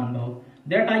 Ayushman Bhav,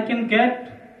 that I can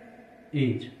get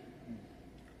age.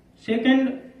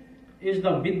 Second is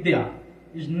the Vidya,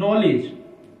 is knowledge.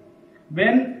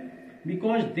 When,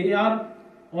 because they are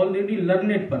already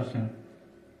learned person.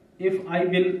 If I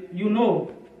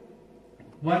will,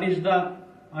 one is the,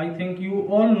 I think you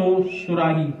all know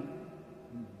Surahi,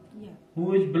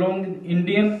 who is belong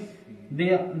Indian,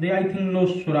 they I think know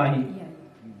Surahi. Yeah.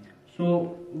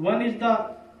 So one is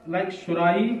the like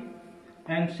Surahi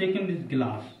and second is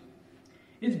glass.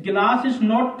 If glass is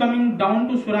not coming down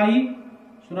to Surahi,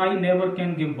 Surahi never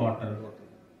can give water.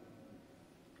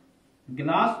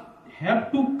 Glass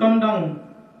have to come down.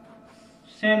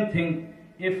 Same thing,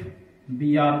 if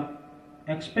we are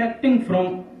expecting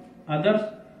from others,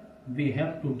 we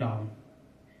have to down.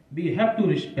 We have to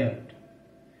respect.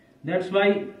 That's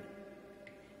why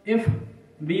if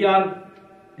we are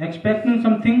expecting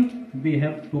something, we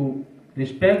have to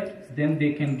respect, then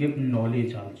they can give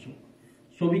knowledge also.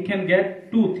 So we can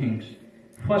get two things.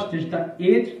 First is the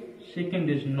age, second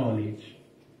is knowledge.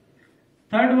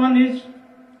 Third one is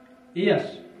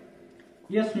yes.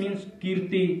 Yes means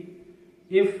kirti.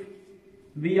 If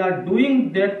we are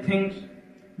doing that things,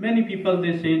 many people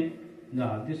they say,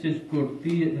 nah, this is good,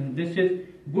 this is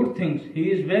good things,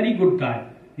 he is very good guy,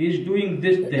 he is doing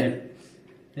this,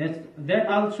 that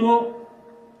also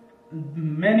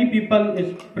many people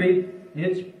is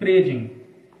praising,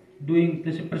 doing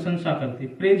this prasansa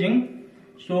karte, praising.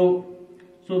 So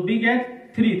we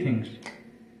get three things,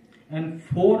 and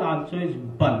four also is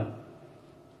bal.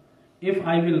 If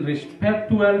I will respect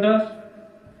to elders,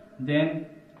 then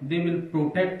they will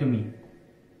protect me.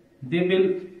 they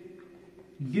will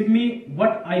give me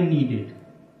what I needed.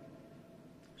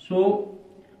 So,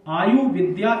 Ayu,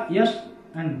 Vidya, Yash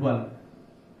and Val,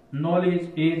 knowledge,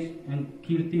 age and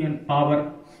kirti and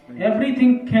power,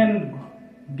 everything can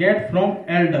get from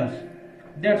elders.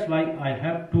 That's why I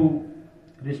have to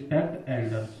respect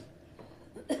elders.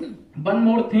 One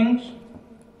more thing,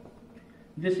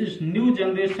 this is new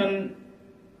generation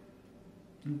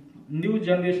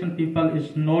people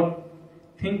is not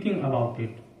thinking about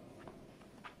it.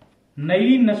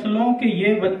 नई नस्लों के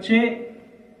ये बच्चे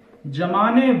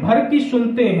जमाने भर की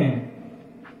सुनते हैं,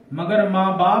 मगर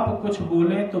माँ बाप कुछ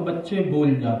बोले तो बच्चे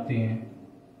बोल जाते हैं.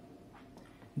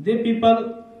 They people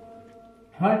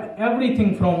heard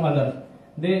everything from others.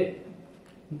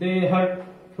 They heard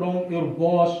from your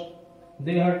boss,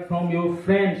 they heard from your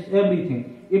friends,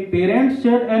 everything. If parents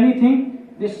said anything,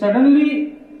 they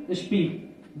suddenly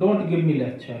speak, don't give me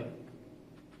lecture.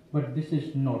 But this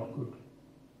is not good.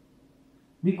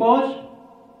 Because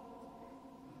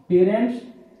parents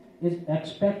is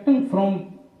expecting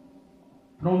from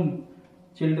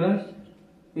children,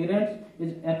 parents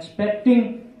is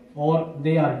expecting or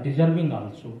they are deserving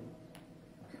also.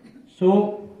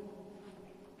 So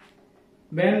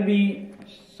when we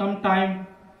sometime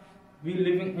we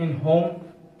living in home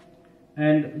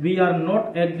and we are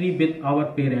not agree with our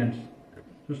parents,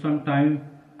 so sometime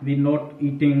we not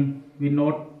eating, we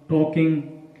not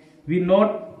talking, we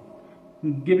not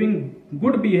giving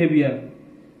good behavior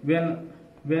when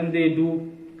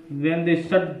they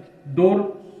shut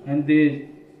door and they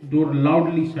door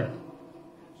loudly shut.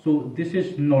 So this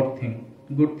is not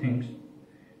good things,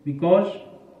 because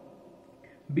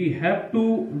we have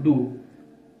to do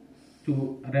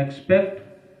to respect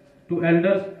to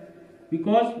elders,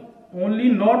 because only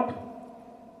not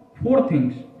 4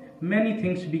 things, many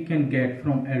things we can get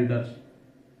from elders.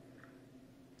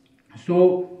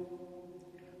 So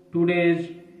today's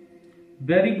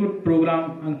very good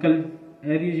program, Uncle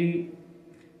Ari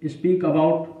ji speak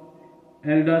about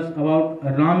elders, about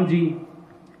Ramji.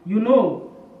 You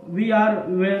know,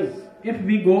 if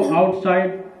we go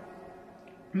outside,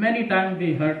 many times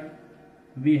we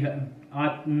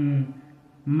have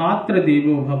Matra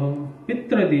Devo Bhava,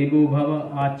 Pitra Devo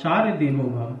Bhava, Acharya Devo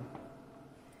Bhava.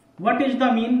 What is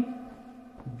the mean?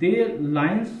 They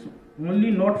lines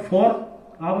only not for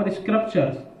our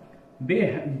scriptures. We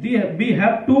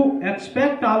have to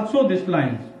expect also these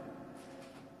lines,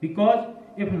 because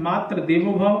if Matra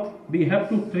Devo Bhava, we have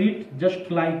to treat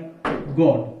just like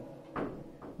God.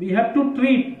 We have to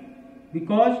treat,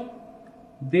 because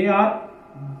they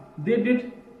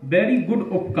did very good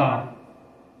upkar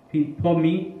for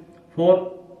me,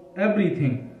 for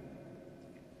everything.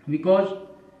 Because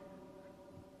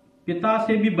पिता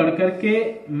से भी बढ़कर के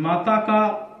माता का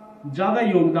ज्यादा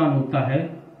योगदान होता है.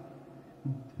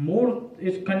 More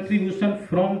is contribution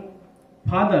from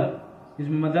father, his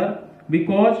mother,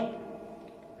 because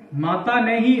माता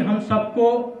ने ही हम सबको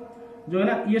जो है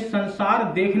ना ये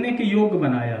संसार देखने के योग्य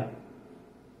बनाया,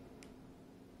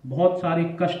 बहुत सारे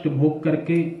कष्ट भोग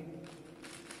करके.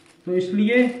 तो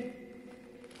इसलिए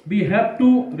we have to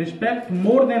respect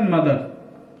more than mother,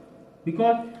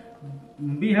 because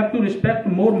we have to respect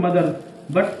more mother.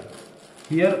 But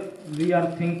here we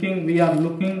are thinking, we are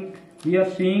looking, we are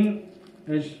seeing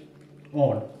as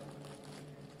odd.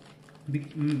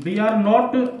 We are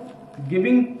not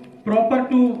giving proper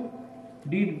to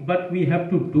deed, but we have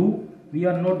to do. We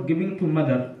are not giving to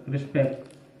mother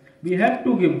respect. We have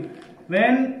to give.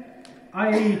 When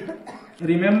I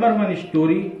remember one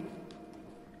story,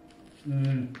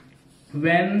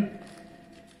 when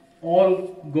all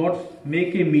gods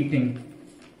make a meeting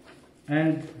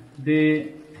and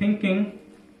they thinking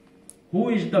who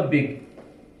is the big,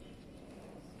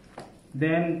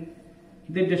 then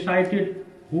they decided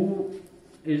who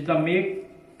is the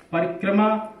make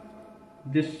parikrama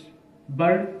this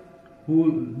bird,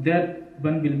 who that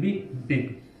one will be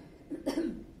big.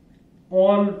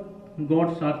 All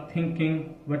gods are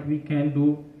thinking what we can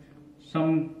do.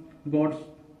 Some gods,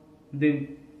 they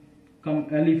come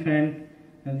elephant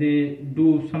and they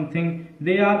do something.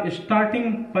 They are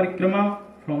starting parikrama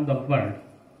from the world.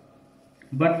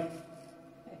 But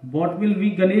what will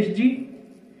be Ganesh ji?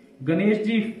 Ganesh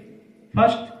ji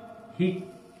first he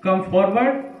come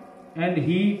forward and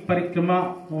he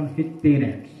parikrama on his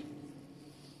parents.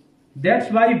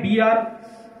 That's why we are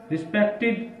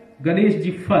respected Ganesh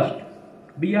ji first.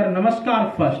 We are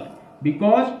namaskar first,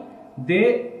 because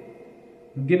they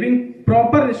giving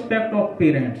proper respect of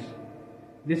parents.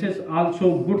 This is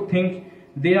also good thing.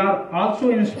 They are also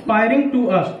inspiring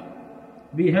to us.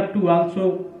 We have to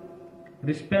also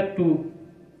respect to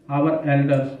our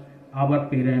elders, our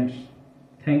parents.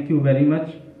 Thank you very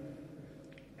much.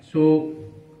 So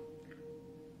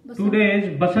today is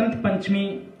Basant Panchami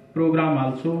programme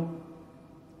also.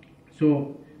 सो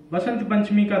बसंत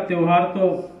पंचमी का त्योहार तो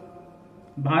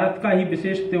भारत का ही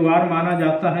विशेष त्योहार माना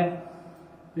जाता है.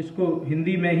 इसको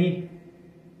हिंदी में ही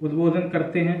उद्बोधन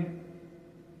करते हैं.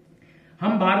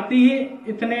 हम भारतीय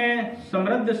इतने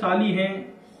समृद्धशाली हैं,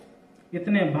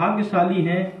 इतने भाग्यशाली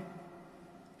हैं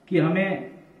कि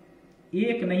हमें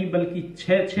एक नहीं बल्कि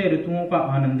 6 ऋतुओं का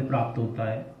आनंद प्राप्त होता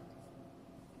है.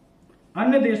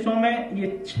 अन्य देशों में ये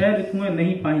 6 ऋतुएं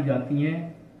नहीं पाई जाती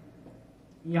हैं.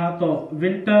 यहाँ तो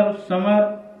विंटर, समर,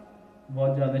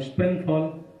 बहुत ज्यादा स्प्रिंग, फॉल,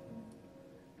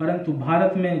 परंतु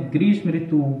भारत में ग्रीष्म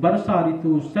ऋतु, वर्षा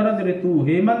ऋतु, शरद ऋतु,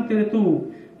 हेमंत ऋतु,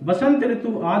 बसंत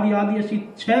ऋतु आदि आदि ऐसी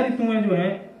 6 ऋतुएं जो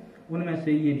हैं उनमें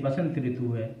से ये बसंत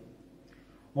ऋतु है.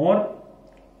 और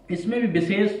इसमें भी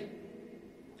विशेष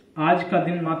आज का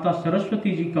दिन माता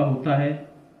सरस्वती जी का होता है.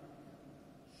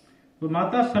 तो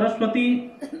माता सरस्वती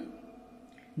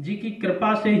जी की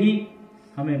कृपा से ही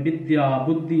हमें विद्या,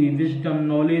 बुद्धि, विजडम,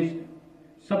 नॉलेज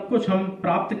सब कुछ हम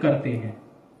प्राप्त करते हैं.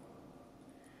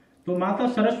 तो माता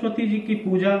सरस्वती जी की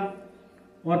पूजा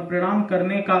और प्रणाम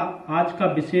करने का आज का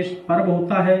विशेष पर्व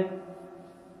होता है.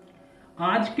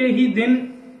 आज के ही दिन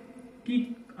की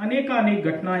अनेकानेक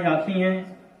घटनाएं आती हैं.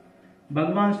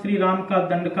 भगवान श्री राम का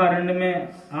दंडकारण्य में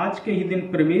आज के ही दिन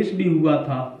प्रवेश भी हुआ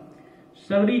था.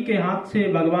 सबरी के हाथ से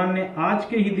भगवान ने आज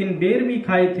के ही दिन बेर भी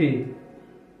खाए थे.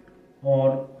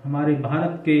 और हमारे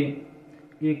भारत के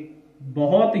एक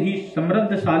बहुत ही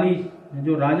समृद्धशाली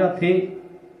जो राजा थे,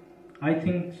 आई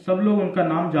थिंक सब लोग उनका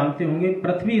नाम जानते होंगे,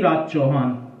 पृथ्वीराज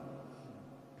चौहान,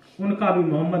 उनका भी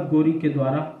मोहम्मद गोरी के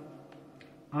द्वारा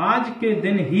आज के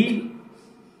दिन ही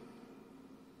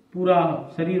पूरा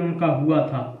शरीर उनका हुआ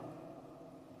था.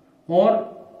 और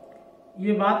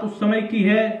ये बात उस समय की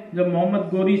है जब मोहम्मद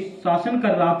गोरी शासन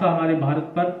कर रहा था हमारे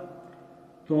भारत पर.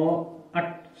 तो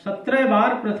 17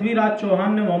 बार पृथ्वीराज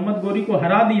चौहान ने मोहम्मद गोरी को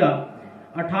हरा दिया.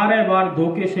 18 बार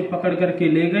धोखे से पकड़ करके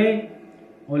ले गए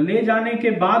और ले जाने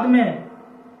के बाद में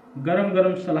गरम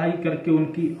गरम सलाई करके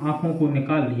उनकी आंखों को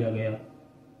निकाल लिया गया.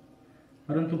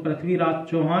 परंतु पृथ्वीराज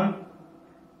चौहान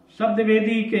शब्द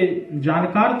वेदी के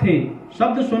जानकार थे.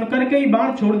 शब्द सुनकर के ही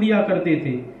बाण छोड़ दिया करते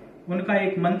थे. उनका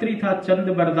एक मंत्री था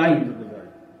चंद बरदाई.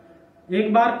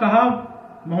 एक बार कहा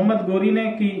मोहम्मद गोरी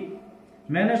ने कि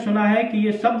मैंने सुना है कि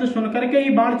ये शब्द सुनकर के ही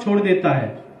बाण छोड़ देता है,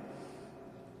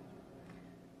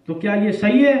 तो क्या ये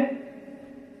सही है?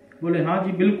 बोले हाँ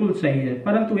जी बिल्कुल सही है,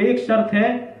 परंतु एक शर्त है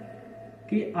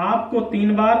कि आपको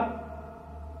 3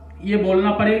 बार ये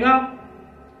बोलना पड़ेगा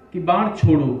कि बाण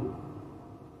छोड़ो.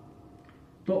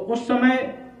 तो उस समय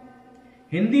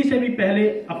हिंदी से भी पहले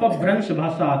अपभ्रंश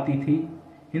भाषा आती थी.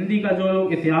 हिंदी का जो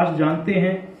लोग इतिहास जानते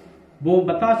हैं वो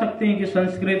बता सकते हैं कि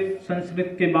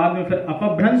संस्कृत के बाद में फिर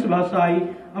अपभ्रंश भाषा आई.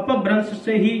 अपभ्रंश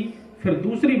से ही फिर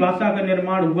दूसरी भाषा का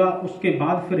निर्माण हुआ. उसके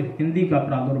बाद फिर हिंदी का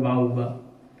प्रादुर्भाव हुआ.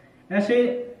 ऐसे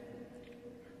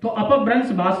तो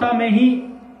अपभ्रंश भाषा में ही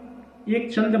एक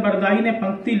चंद बरदाई ने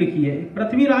पंक्ति लिखी है.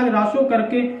 पृथ्वीराज रासो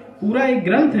करके पूरा एक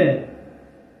ग्रंथ है.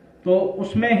 तो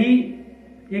उसमें ही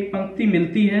एक पंक्ति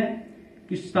मिलती है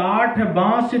कि 60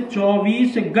 बांस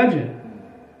 24 गज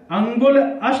अंगुल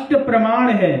अष्ट प्रमाण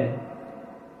है,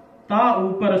 ता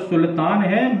ऊपर सुल्तान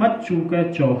है मत चूके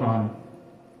चौहान.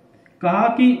 कहा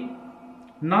कि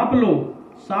नाप लो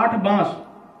 60 बांस.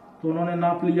 तो उन्होंने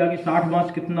नाप लिया कि 60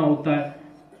 बांस कितना होता है.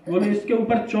 बोले इसके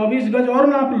ऊपर 24 गज और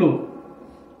नाप लो,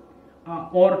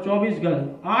 और 24 गज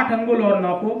 8 अंगुल और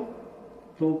नापो.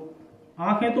 तो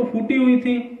आंखें तो फूटी हुई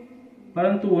थी,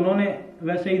 परंतु उन्होंने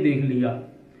वैसे ही देख लिया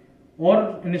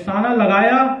और निशाना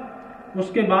लगाया.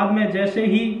 उसके बाद में जैसे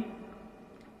ही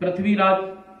पृथ्वीराज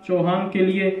चौहान के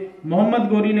लिए मोहम्मद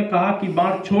गोरी ने कहा कि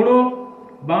बाण छोड़ो,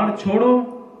 बाण छोड़ो,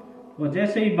 और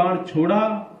जैसे ही बाण छोड़ा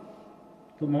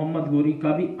तो मोहम्मद गोरी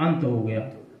का भी अंत हो गया.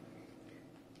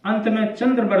 अंत में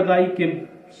चंद्र बरदाई के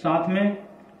साथ में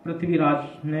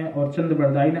पृथ्वीराज ने और चंद्र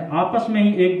बरदाई ने आपस में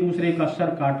ही एक दूसरे का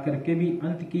सर काट करके भी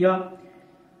अंत किया.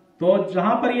 तो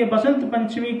जहां पर ये बसंत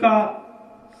पंचमी का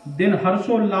दिन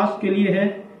हर्षोल्लास के लिए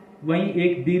है, वहीं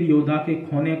एक वीर योद्धा के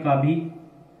खोने का भी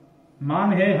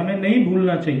मान है, हमें नहीं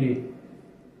भूलना चाहिए.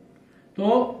 तो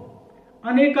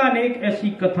अनेकानेक ऐसी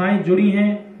कथाएं जुड़ी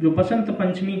हैं जो बसंत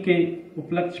पंचमी के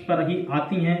उपलक्ष्य पर ही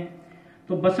आती हैं.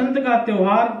 तो बसंत का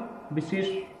त्योहार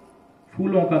विशेष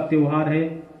फूलों का त्योहार है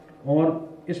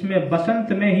और इसमें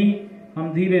बसंत में ही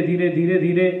हम धीरे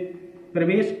धीरे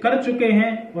प्रवेश कर चुके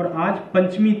हैं और आज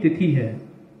पंचमी तिथि है.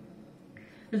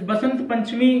 इस बसंत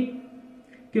पंचमी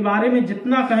के बारे में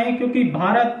जितना कहें, क्योंकि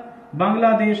भारत,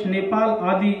 बांग्लादेश, नेपाल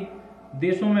आदि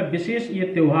देशों में विशेष ये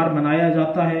त्योहार मनाया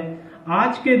जाता है.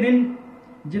 आज के दिन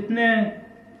जितने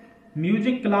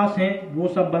म्यूजिक क्लास हैं वो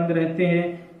सब बंद रहते हैं,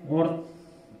 और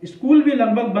स्कूल भी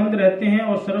लगभग बंद रहते हैं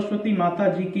और सरस्वती माता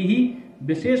जी की ही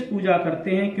विशेष पूजा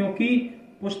करते हैं, क्योंकि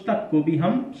पुस्तक को भी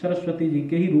हम सरस्वती जी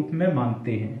के ही रूप में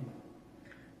मानते हैं।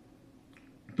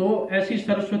 तो ऐसी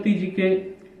सरस्वती जी के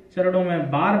चरणों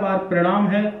में बार बार प्रणाम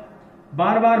है,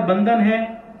 बार बार वंदन है,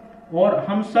 और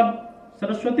हम सब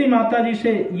सरस्वती माता जी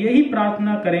से यही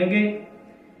प्रार्थना करेंगे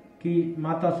कि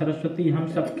माता सरस्वती हम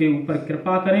सब के ऊपर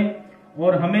कृपा करें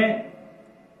और हमें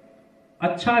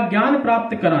अच्छा ज्ञान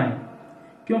प्राप्त कराएं।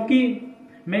 क्योंकि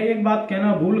मैं एक बात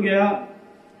कहना भूल गया,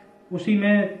 उसी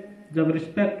में जब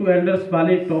रिस्पेक्ट टू एल्डर्स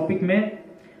वाले टॉपिक में,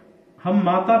 हम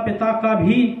माता पिता का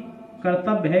भी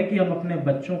कर्तव्य है कि हम अपने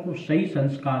बच्चों को सही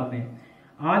संस्कार दें।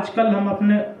 आजकल हम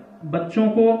अपने बच्चों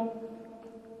को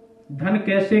धन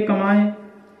कैसे कमाएं,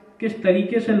 किस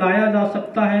तरीके से लाया जा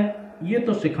सकता है, ये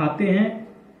तो सिखाते हैं,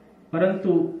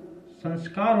 परंतु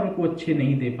संस्कार उनको अच्छे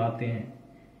नहीं दे पाते हैं।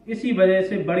 इसी वजह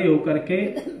से बड़े होकर के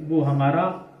वो हमारा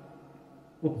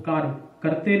उपकार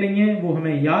करते नहीं हैं, वो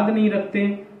हमें याद नहीं रखते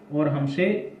और हमसे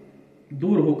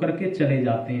दूर होकर के चले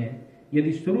जाते हैं।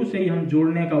 यदि शुरू से ही हम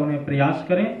जोड़ने का उन्हें प्रयास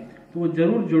करें तो वो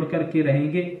जरूर जुड़ करके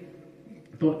रहेंगे।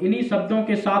 तो इन्हीं शब्दों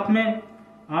के साथ में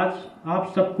आज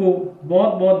आप सबको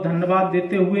बहुत बहुत धन्यवाद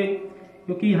देते हुए,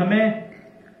 क्योंकि हमें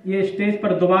ये स्टेज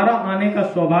पर दोबारा आने का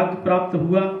सौभाग्य प्राप्त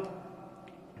हुआ,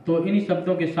 तो इन्हीं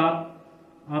शब्दों के साथ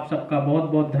आप सबका बहुत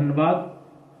बहुत धन्यवाद।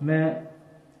 मैं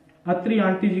अत्री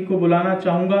आंटी जी को बुलाना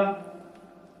चाहूंगा,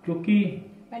 क्योंकि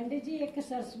पंडित जी एक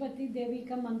सरस्वती देवी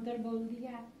का मंत्र बोल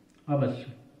दिया। अवश्य।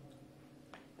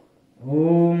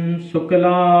 ओम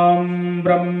शुक्लां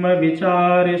ब्रह्म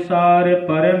विचार सार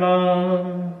परमा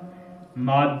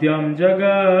माध्यम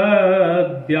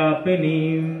जगत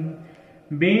व्यापिनीं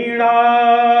वीणा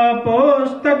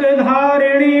पुस्तक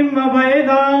धारिणीं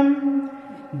अभयदां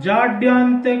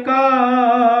जाड्यंतकारापहं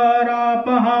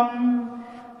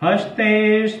हस्ते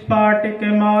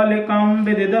स्फाटिकमालिकां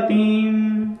विदधतीं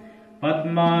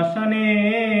पद्मासने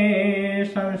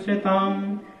संस्थितां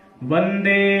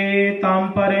वंदे तां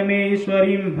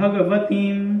परमेश्वरीं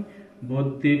भगवतीं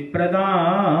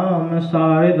बुद्धिप्रदां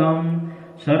शारदां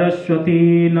सरस्वती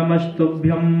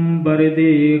नमस्तुभ्यं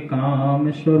वरदे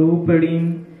कामस्वरूपिणीं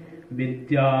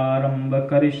विद्यारंभ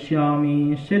करिष्यामि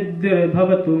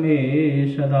सिद्धिर्भवतु मे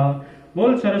सदा।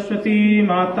 बोल सरस्वती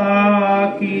माता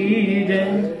की जय।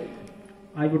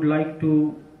 I would like to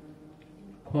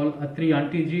call Atri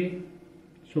aunty ji,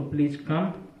 so please come.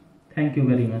 Thank you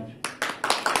very much.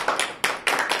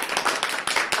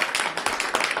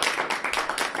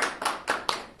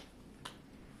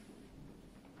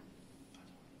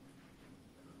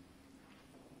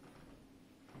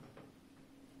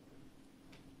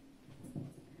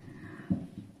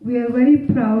 We are very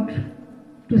proud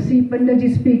to see Panditji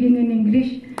speaking in English,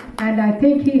 and I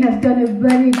think he has done a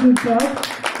very good job,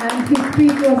 and his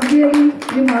speech was really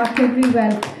remarkably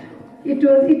well. It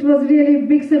was really a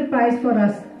big surprise for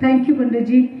us. Thank you,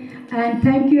 Panditji, and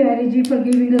thank you, Ariji, for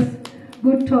giving us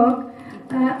good talk.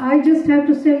 I just have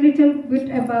to say a little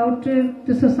bit about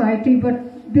the society, but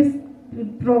this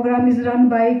program is run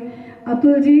by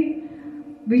Atulji,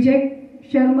 Vijay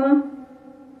Sharma,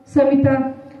 Samita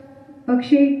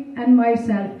Bakshi and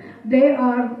myself. They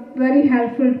are very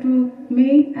helpful to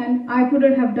me, and I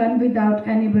couldn't have done without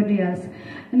anybody else.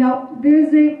 Now,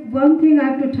 there's one thing I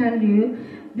have to tell you,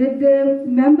 that the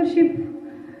membership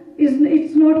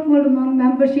it's not called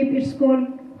membership, it's called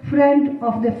friend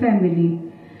of the family.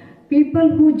 People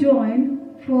who join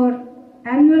for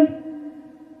annual,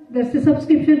 there's a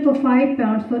subscription for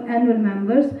 £5 for annual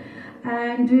members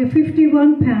and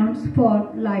 £51 for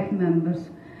life members.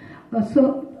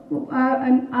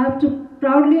 And I have to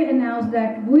proudly announce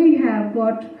that we have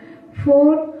got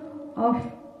 4 of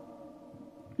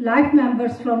life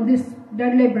members from this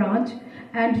Dudley branch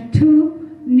and 2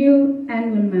 new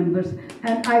annual members.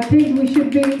 And I think we should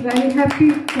be very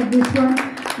happy for this one,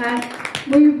 and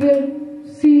we will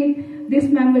see this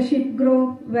membership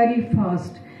grow very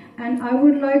fast. And I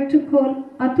would like to call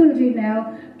Atulji now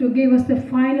to give us the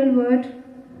final word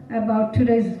about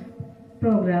today's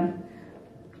program.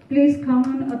 Please come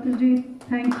on, Atulji.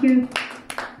 Thank you.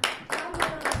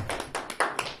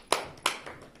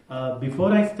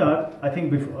 Before I start, I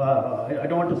think I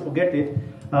don't want to forget it.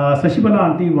 Sashibala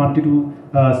auntie wanted to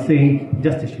say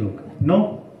just a shlok. No?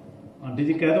 Auntie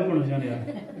ji कह दो pronunciation यार.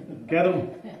 कह दो.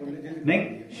 नहीं?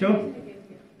 Sure?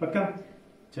 पक्का?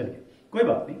 चलिए. कोई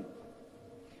बात नहीं.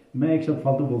 मैं एक शब्द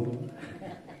फालतू बोलता हूँ.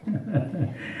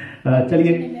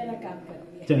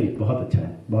 चलिए बहुत अच्छा है.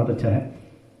 बहुत अच्छा है.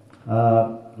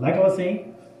 Like I was saying,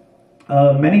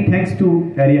 many thanks to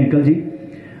Harry Uncle ji,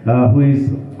 who is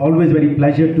always very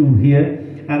pleasure to hear.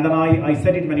 And then I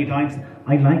said it many times.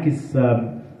 I like his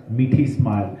meaty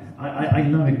smile. I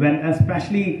love it when,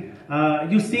 especially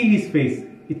you see his face,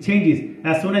 it changes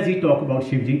as soon as he talk about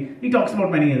Shivji. He talks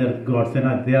about many other gods,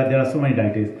 and there are so many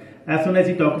deities. As soon as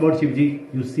he talk about Shivji,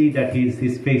 you see that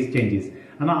his face changes,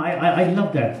 and I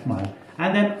love that smile.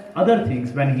 And then other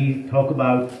things, when he talk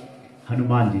about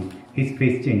Hanumanji, his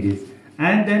face changes.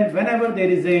 And then whenever there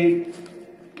is a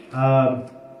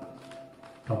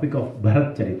topic of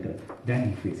Bharat Charitra,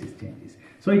 then his face changes.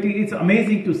 So it's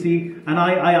amazing to see, and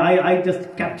I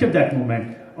just captured that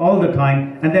moment all the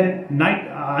time. And then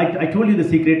I told you the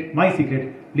secret, my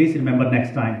secret. Please remember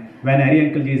next time when Ari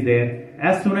Uncle Ji is there,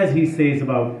 as soon as he says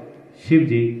about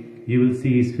Shivji, you will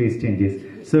see his face changes.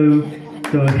 So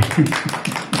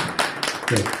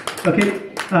okay.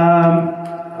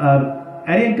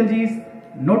 Ari Uncle Ji is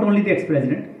not only the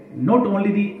ex-president, not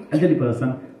only the elderly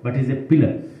person, but is a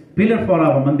pillar for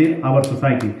our mandir, our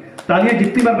society. तालियां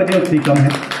जितनी बार बजे उतनी कम है.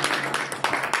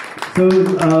 So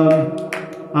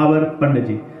our Pandit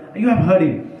Ji, you have heard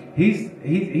him.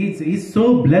 He's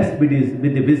so blessed with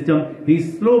the wisdom.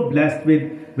 He's so blessed with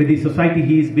the society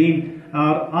he is being.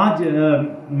 और आज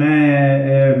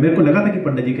मेरे को लगा था कि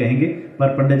पंडित जी कहेंगे, पर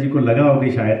पंडित जी को लगा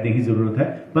होगी शायद नहीं जरूरत है,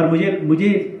 पर मुझे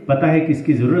पता है कि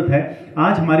इसकी जरूरत है.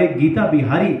 आज हमारे गीता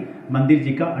बिहारी मंदिर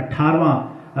जी का 18वां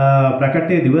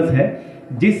प्राकट्य दिवस है,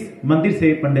 जिस मंदिर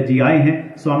से पंडित जी आए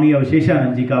हैं, स्वामी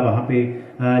अवशेषानंद जी का वहां पे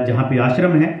जहां पे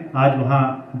आश्रम है, आज वहां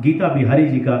गीता बिहारी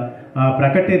जी का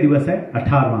प्राकट्य दिवस है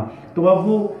 18वां. तो अब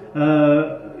वो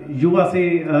युवा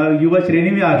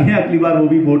श्रेणी में आ गए हैं, अगली बार वो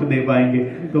भी वोट दे पाएंगे.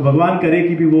 तो भगवान करे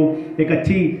कि भी वो एक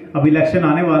अच्छी, अब इलेक्शन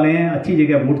आने वाले हैं, अच्छी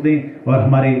जगह वोट दें और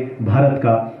हमारे भारत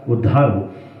का उद्धार हो.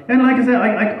 And like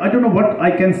I don't know what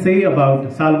I can say about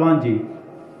सालवान ji.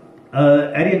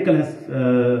 Ari Uncle has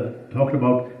talked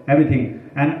about everything,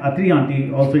 and Atri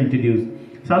Auntie also introduced.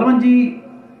 Salwan ji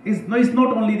is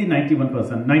not only the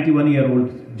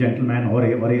 91-year-old gentleman or a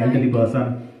elderly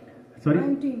person. Sorry,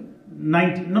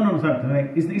 90. No, sorry.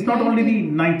 It's not only the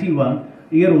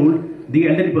 91-year-old, the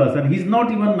elderly person. He's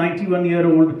not even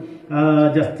 91-year-old.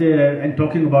 And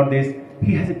talking about this,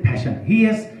 he has a passion. He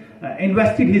has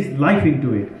invested his life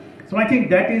into it. So I think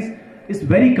that is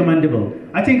very commendable.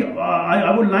 I think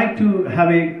I would like to have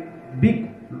a big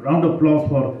round of applause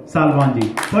for Salwan ji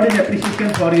for his appreciation,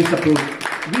 for his support.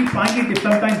 We find it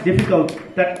sometimes difficult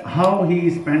that how he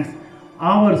spends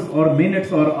hours or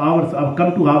minutes or hours,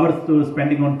 come to hours to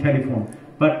spending on telephone.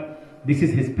 But this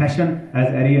is his passion, as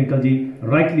Ari Uncle ji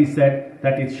rightly said,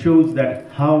 that it shows that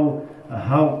how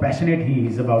passionate he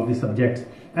is about the subjects.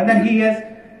 And then he has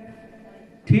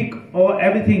take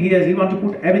everything. He wants to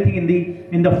put everything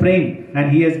in the frame,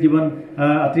 and he has given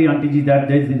Atri Auntie ji that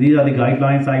these are the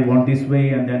guidelines. I want this way,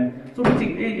 and then so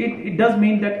it does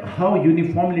mean that how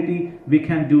uniformity we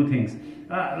can do things.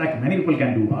 Like many people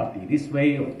can do aarti this way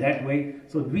or that way.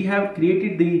 So we have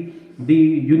created the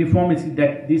uniformity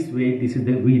that this way. This is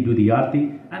the we do the aarti,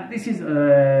 and this is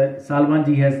Salwan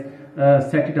ji has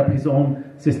set it up his own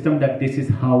system that this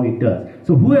is how it does.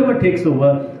 So whoever takes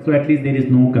over, so at least there is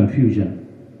no confusion.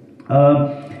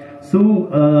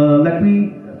 Let me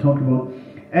talk about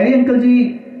Ari Uncle ji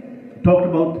talked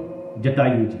about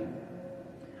Jatayu ji.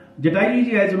 Jatayu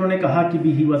ji, as उन्होंने कहा कि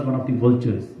भी he was one of the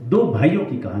vultures. दो भाइयों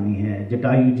की कहानी है,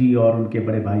 जटायु जी और उनके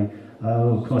बड़े भाई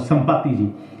संपाति जी,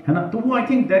 है ना. तो वो I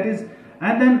think that is,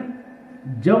 and then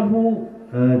जब वो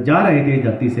जा रहे थे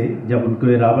धरती से, जब उनको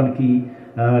रावण की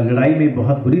लड़ाई में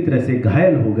बहुत बुरी तरह से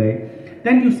घायल हो गए,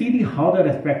 then you see how the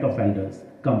respect of elders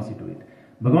comes into it.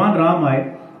 भगवान राम आए,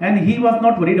 and he was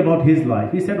not worried about his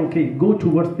life. He said, okay, go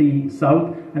towards the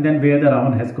south, and then where the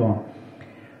Ravan has gone.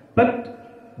 But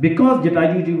because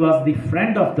Jatayu ji was the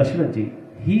friend of Dashrath ji,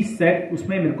 he said,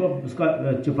 उसमें मेरे को उसका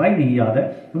छुपाई नहीं याद है,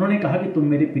 उन्होंने कहा कि तुम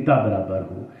मेरे पिता बराबर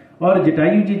हो. और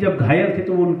जटायु जी जब घायल थे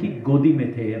तो वो उनकी गोदी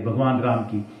में थे भगवान राम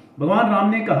की. भगवान राम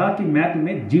ने कहा कि मैं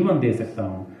तुम्हें जीवन दे सकता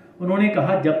हूँ. उन्होंने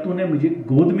कहा जब तूने मुझे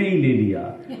गोद में ही ले लिया,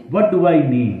 व्हाट डू आई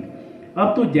नीड,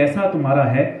 अब तो जैसा तुम्हारा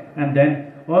है. एंड देन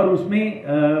और उसमें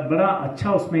बड़ा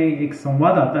अच्छा उसमें एक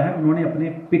संवाद आता है. उन्होंने अपने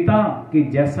पिता के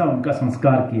जैसा उनका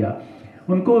संस्कार किया.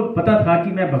 उनको पता था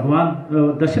कि मैं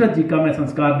भगवान दशरथ जी का मैं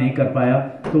संस्कार नहीं कर पाया,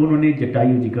 तो उन्होंने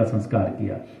जटायु जी का संस्कार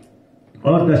किया.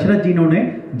 और दशरथ जी ने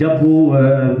जब वो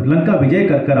लंका विजय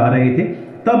कर आ रहे थे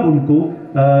तब उनको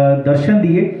दर्शन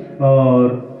दिए और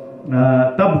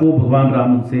तब वो भगवान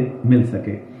राम उनसे मिल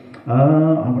सके.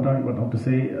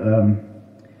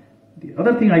 The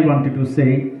other thing I wanted to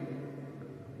say,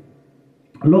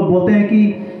 लोग बोलते हैं कि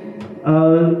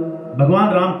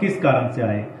भगवान राम किस कारण से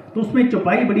आए, तो उसमें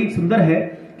चौपाई बड़ी सुंदर है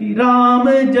कि राम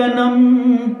जन्म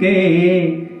के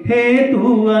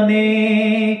हेतु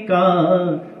अनेका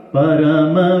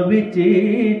परम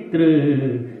विचित्र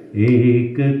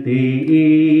एक ते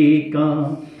एका।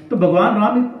 तो भगवान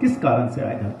राम किस कारण से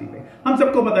आए धरती पे? हम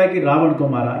सबको पता है कि रावण को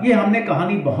मारा, ये हमने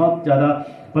कहानी बहुत ज्यादा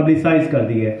पब्लिसाइज कर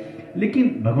दी है, लेकिन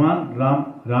भगवान राम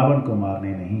रावण को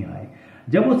मारने नहीं आए।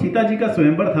 जब वो सीता जी का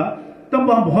स्वयंवर था तब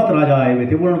वहां बहुत राजा आए हुए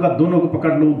थे, वो उनका दोनों को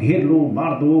पकड़ लो, घेर लो,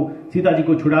 मार दो, सीता जी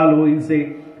को छुड़ा लो इनसे।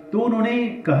 तो उन्होंने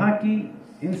कहा कि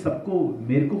इन सबको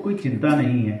मेरे को कोई चिंता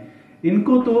नहीं है,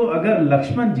 इनको तो अगर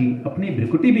लक्ष्मण जी अपनी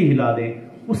भ्रिकुटी भी हिला दें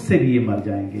उससे भी ये मर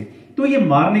जाएंगे। तो ये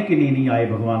मारने के लिए नहीं आए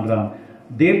भगवान राम।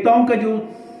 देवताओं का जो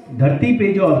धरती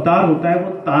पे जो अवतार होता है वो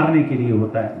तारने के लिए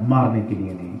होता है, मारने के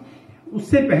लिए नहीं।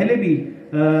 उससे पहले भी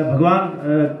भगवान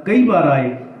कई बार आए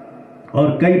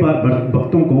और कई बार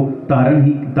भक्तों को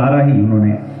तारा ही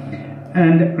उन्होंने।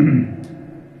 And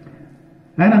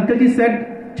uncle ji said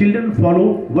children follow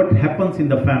what happens in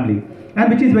the family, and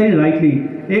which is very rightly.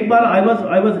 एक बार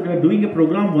I was doing a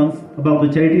program once about the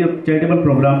charitable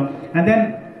program, and then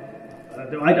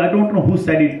I don't know who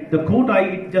said it. The quote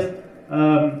it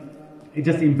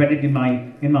just embedded in my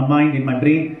mind, in my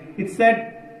brain. It said,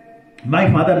 "My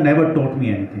father never taught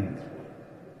me anything.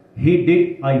 He did,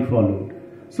 I followed."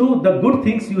 So the good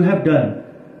things you have done,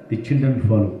 the children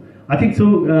follow. I think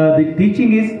so. The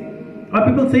teaching is.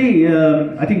 People say,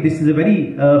 I think this is a very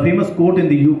famous quote in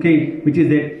the UK, which is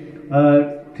that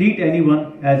treat anyone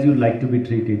as you like to be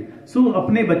treated. So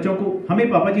अपने बच्चों को हमें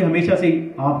पापा जी हमेशा से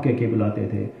आप कह के बुलाते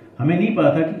थे। हमें नहीं पता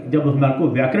था कि जब हमारे को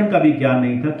व्याकरण का भी ज्ञान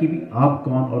नहीं था कि भी आप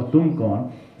कौन और तुम कौन,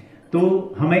 तो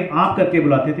हमें आप करके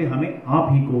बुलाते थे। हमें आप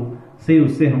ही को से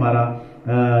उससे हमारा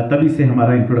तभी से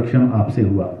हमारा इंट्रोडक्शन आपसे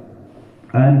हुआ।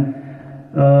 And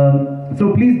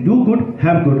so please do good,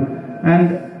 have good. And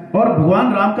और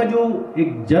भगवान राम का जो एक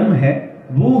जन्म है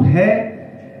वो है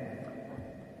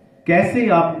कैसे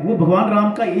आप, वो भगवान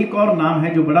राम का एक और नाम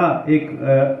है जो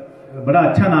बड़ा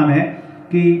अच्छा नाम है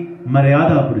कि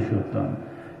मर्यादा पुरुषोत्तम,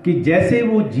 कि जैसे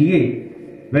वो जिए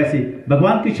वैसे।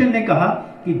 भगवान कृष्ण ने कहा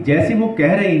कि जैसे वो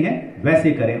कह रहे हैं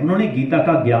वैसे करें। उन्होंने गीता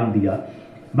का ज्ञान दिया।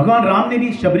 भगवान राम ने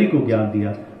भी शबरी को ज्ञान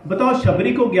दिया। बताओ,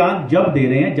 शबरी को ज्ञान जब दे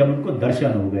रहे हैं जब उनको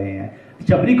दर्शन हो गए हैं,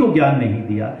 शबरी को ज्ञान नहीं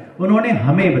दिया। उन्होंने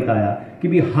हमें बताया कि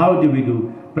भी हाउ डू वी डू,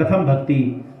 प्रथम भक्ति,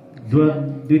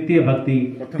 द्वितीय भक्ति,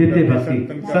 तृतीय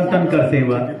भक्ति, संतन कर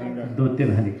सेवा, द्वितीय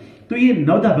भक्ति। तो ये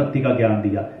नवधा भक्ति का ज्ञान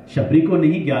दिया। शबरी को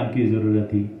नहीं ज्ञान की जरूरत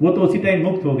थी, वो तो उसी टाइम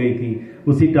मुक्त हो गई थी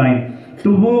उसी टाइम,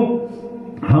 तो वो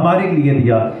हमारे लिए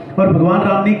दिया। और भगवान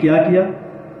राम ने क्या किया?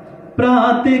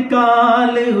 प्रातः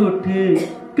काल उठ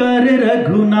कर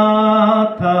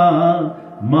रघुनाथा,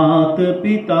 मात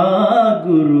पिता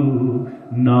गुरु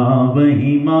ना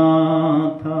वही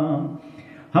माथा।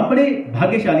 हम बड़े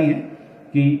भाग्यशाली हैं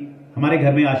कि हमारे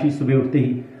घर में आशीष सुबह उठते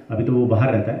ही, अभी तो वो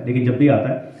बाहर रहता है लेकिन जब भी आता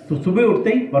है तो सुबह उठते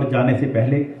ही और जाने से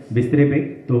पहले बिस्तरे पे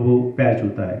तो वो पैर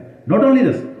छूता है। नॉट ओनली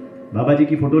दिस, बाबा जी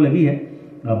की फोटो लगी है,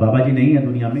 बाबा जी नहीं है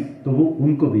दुनिया में तो वो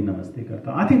उनको भी नमस्ते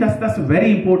करता। I think that's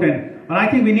very important. और I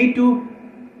think we need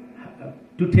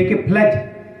to take a pledge.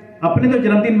 अपने तो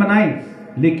जन्मदिन मनाएं,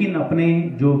 लेकिन अपने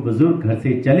जो बुजुर्ग घर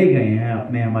से चले गए हैं,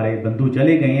 अपने हमारे बंधु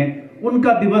चले गए हैं,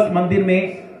 उनका दिवस मंदिर में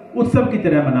उत्सव की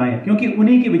तरह मनाएं, क्योंकि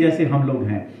उन्हीं की वजह से हम लोग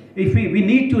हैं। If we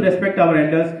need to respect our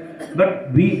elders, but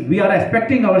we are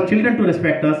expecting our children to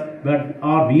respect us, but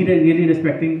are we really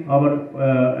respecting our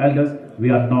elders?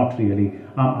 We are not really.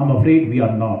 I'm afraid we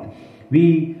are not.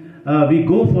 We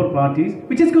go for parties,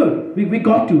 which is good. We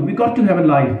got to have a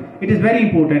life. It is very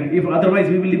important. If otherwise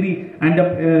we will end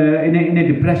up in a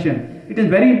depression. It is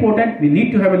very important. We need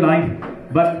to have a life,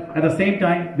 but at the same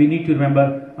time we need to remember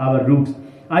our roots.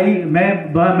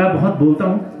 मैं बहुत बोलता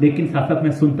हूँ लेकिन साथ साथ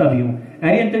मैं सुनता भी हूँ।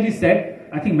 एरी uncle ji said,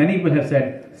 I think many people have said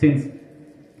since,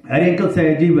 eri uncle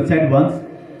said once,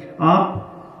 आप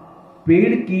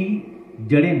पेड़ की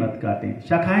जड़ें मत काटें,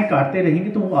 शाखाएं काटते रहेंगे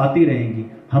तो वो आती रहेंगी।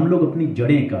 हम लोग अपनी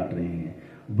जड़ें काट रहे हैं।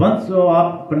 वंस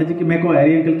आप पंडित जी की, मेरे को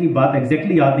एरी अंकल की बात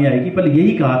एग्जैक्टली याद नहीं आएगी, पर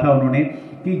यही कहा था उन्होंने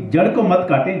कि जड़ को मत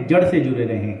काटें, जड़ से जुड़े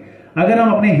रहें। अगर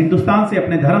हम अपने हिंदुस्तान से,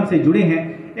 अपने धर्म से जुड़े हैं,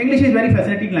 English is very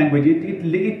fascinating language.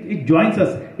 It joins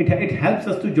us. It helps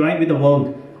us to join with the world.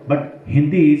 But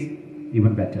Hindi is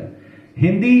even better.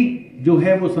 Hindi जो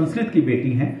है वो संस्कृत की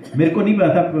बेटी है। मेरे को नहीं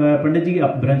पता था पंडित जी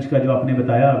आप ब्रंच का जो आपने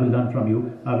बताया, I will learn from you.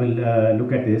 I will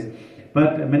look at this.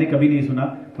 पर मैंने कभी नहीं सुना,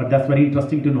 but that's very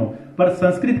interesting to know. पर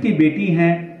संस्कृत की बेटी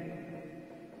है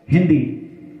हिंदी,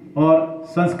 और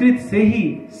संस्कृत से ही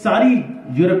सारी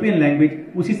यूरोपियन लैंग्वेज,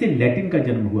 उसी से लैटिन का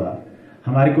जन्म हुआ।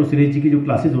 हमारे को सुरेश जी की जो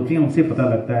क्लासेस होती हैं उनसे पता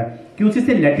लगता है कि उसी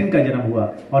से लैटिन का जन्म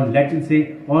हुआ, और लैटिन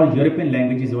से और यूरोपियन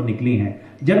लैंग्वेजेस वो निकली हैं।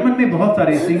 जर्मन में बहुत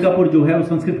सारे, सिंगापुर जो है वो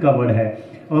संस्कृत का वर्ड है,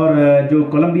 और जो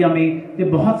कोलंबिया में ये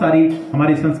बहुत सारी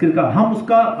हमारी संस्कृत का, हम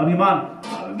उसका अभिमान।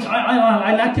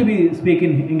 I like to be speak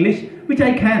in English, which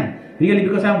I can really,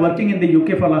 because I am working in the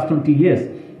UK for last 20 years.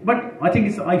 but I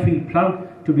think I feel proud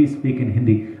to be speaking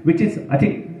Hindi, which is, I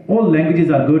think all languages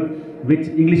are good, which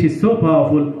English is so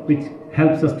powerful, which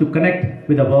helps us to connect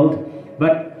with the world.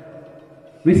 But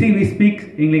we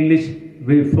speak English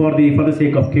for the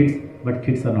sake of kids, but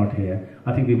kids are not here.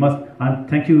 I think we must, and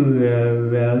thank you,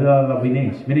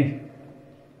 Vinay.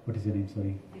 What is your name?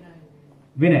 Sorry.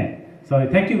 Vinay. Sorry.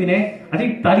 Thank you, Vinay. I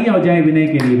think तालियां हो जाएं विनय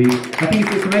के लिए भी. I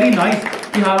think it's very nice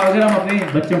कि हाँ अगर हम अपने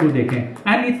बच्चों को देखें.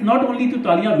 And it's not only to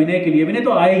तालियां विनय के लिए. विनय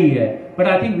तो आया ही है. But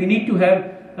I think we need to have,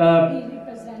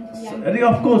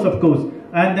 of course.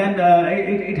 And then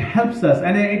it helps us,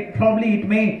 and it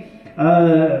may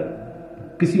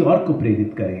किसी और को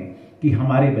प्रेरित करें कि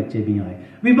हमारे बच्चे भी आए.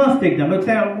 We must take them. लोग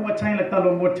वो अच्छा नहीं लगता,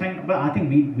 लोग वो अच्छा नहीं, but I think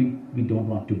we don't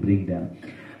want to bring them.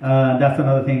 That's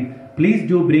another thing. Please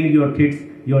do bring your kids,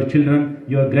 your children,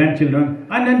 your grandchildren,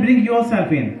 and then bring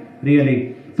yourself in,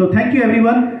 really. So thank you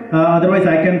everyone. Otherwise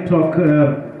I can talk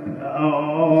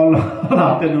all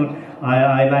afternoon.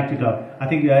 I like to talk. I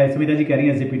think Smita ji कह रही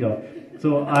है zip it off.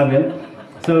 So I will.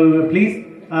 So please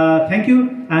thank you.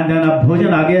 And then अब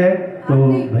भोजन आ गया है, तो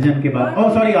भजन के बाद, oh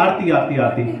sorry, Aarti.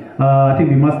 I think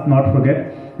we must not forget.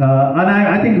 And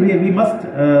I think we must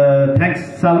thank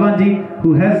Salwan ji,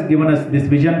 who has given us this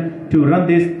vision to run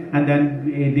this, and then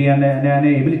the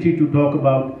ability to talk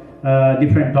about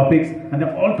different topics, and then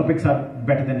all topics are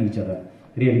better than each other.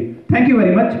 Really, thank you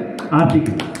very much. आरती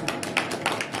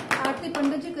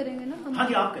पंडित जी करेंगे ना? हाँ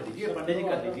जी, आप कर दीजिए, पंडित जी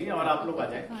कर दीजिए, और आप लोग आ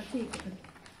जाए. ठीक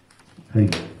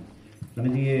है.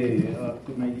 पंडित जी, ये आपको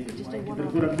मैं ये इधर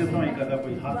को रख देता हूँ, एक आधा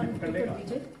कोई हाथ में पकड़ लेगा.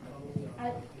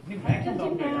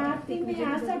 आरती में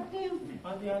आ सकते हो?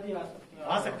 हाँ जी,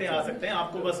 आ सकते हैं.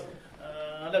 आपको बस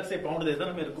अलग से पाउंड देता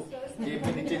ना मेरे को, जेब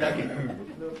में नीचे जाके.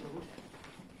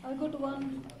 I'll go to one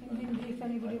in Hindi if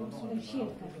anybody wants to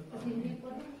share.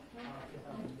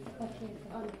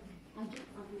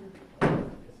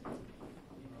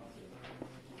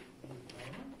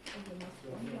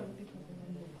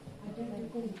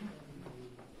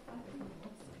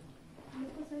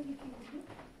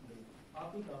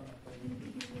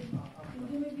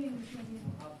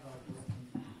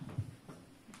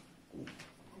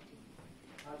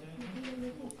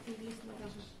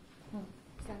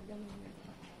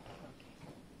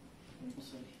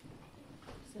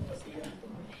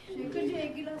 Shekhar ji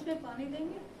एक गिलास में पानी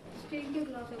देंगे, स्टील के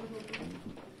गिलास है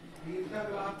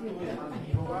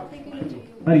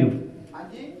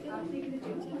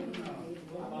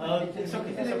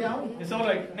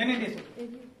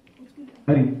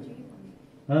हरी.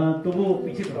 तो वो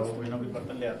पीछे थोड़ा वो ना, कोई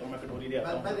बर्तन ले आता हूँ, मैं कटोरी ले आता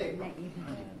हूँ.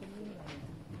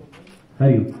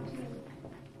 हरी.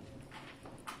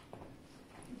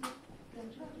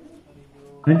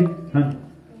 हाँ जी, हाँ.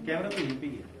 कैमरा तो यहीं पे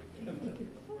ही है.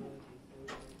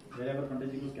 Wherever पंडित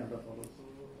जी को कैमरा फॉलो.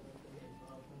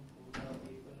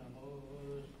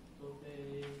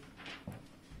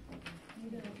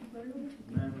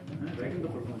 राइटिंग तो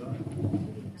पढ़ूंगा.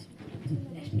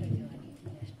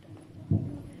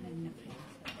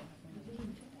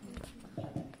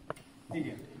 ठीक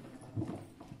है.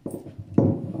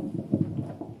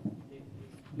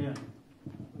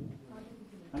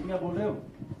 हाँ जी, आप बोल रहे हो?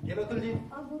 ये बोतल जी.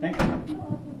 Thank you.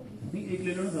 नहीं, एक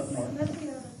ले लो ना साथ में.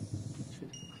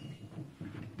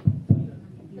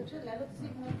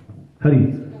 हरी.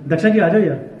 दक्षा जी आ जाओ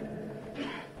यार,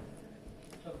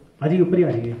 आ जाइए, ऊपर ही आ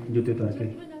जाइए, जूते उतार के.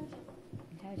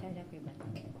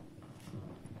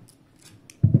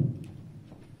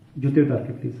 जूते उतार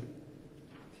के प्लीज.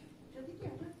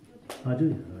 आ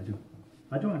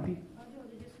जाओ आंटी.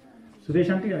 सुरेश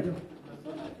आंटी आ जाओ.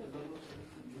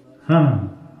 हाँ,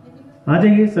 आ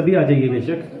जाइए, सभी आ जाइए,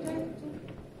 बेशक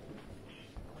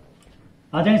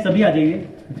आ जाए, सभी आ जाइए.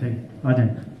 अच्छा, आ जाए.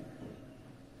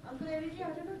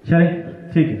 चले,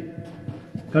 ठीक है,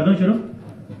 कर दूं शुरू.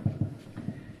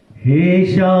 हे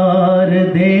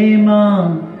शारदे मां,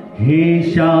 हे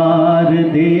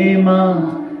शारदे मां,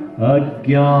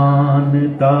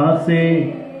 अज्ञानता से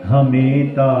हमें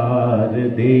तार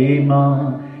दे मां.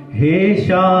 हे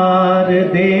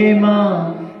शारदे मां,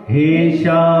 हे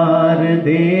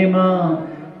शारदे मां,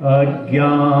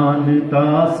 अज्ञानता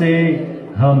से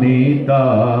हमें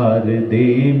तार दे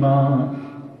मां.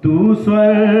 तू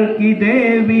स्वर की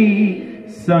देवी,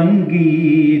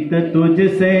 संगीत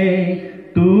तुझसे,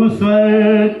 तू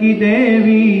स्वर की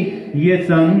देवी, ये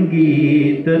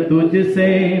संगीत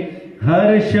तुझसे.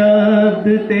 हर शब्द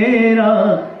तेरा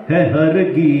है, हर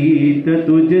गीत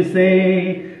तुझसे.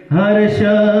 हर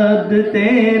शब्द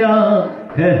तेरा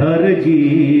है, हर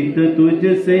गीत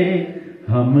तुझसे.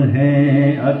 हम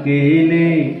हैं अकेले,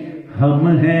 हम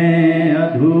हैं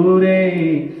अधूरे,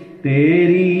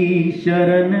 तेरी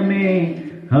शरण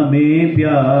में हमें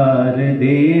प्यार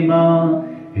दे माँ,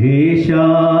 हे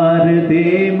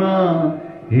शारदे माँ,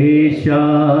 हे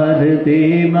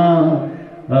शारदे माँ,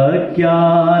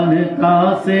 अज्ञानता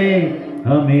से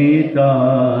हमें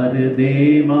तार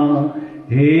दे माँ,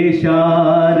 हे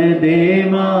शारदे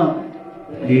माँ,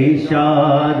 हे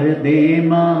शारदे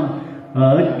माँ,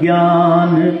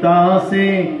 अज्ञानता से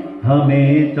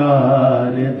हमें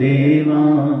तार दे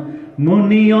माँ।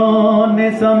 मुनियों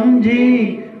ने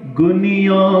समझी,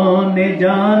 गुनियों ने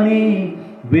जानी,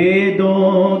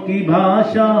 वेदों की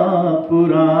भाषा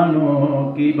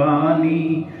पुराणों की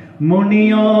बानी।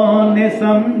 मुनियों ने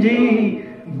समझी,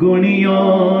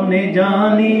 गुनियों ने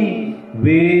जानी,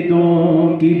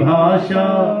 वेदों की भाषा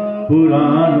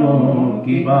पुराणों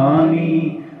की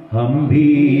बानी। हम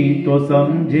भी तो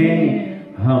समझे,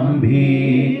 हम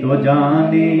भी तो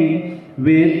जाने,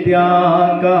 विद्या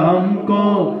का हमको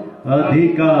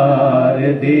अधिकार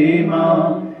दे माँ,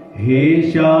 हे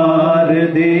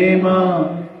शारदे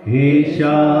माँ, हे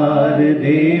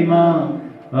शारदे माँ,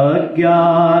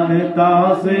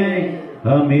 अज्ञानता से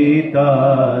हमें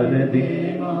तार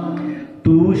दे माँ।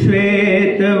 तू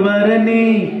श्वेत वर्णी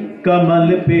कमल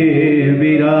पे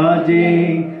विराजे,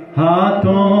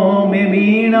 हाथों में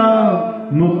वीणा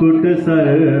मुकुट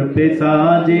सर पे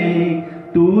साजे।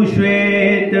 तू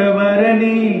श्वेत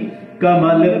वर्णी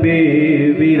कमल पे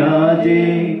विराजे,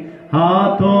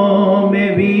 हाथों में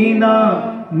वीणा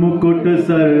मुकुट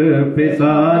सर पे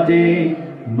साजे।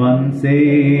 मन से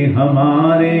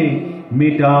हमारे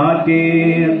मिटा के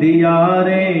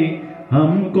अंधियारे,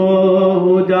 हमको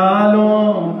उजालों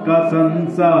का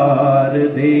संसार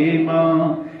दे माँ,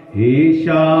 हे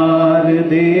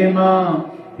शारदे माँ,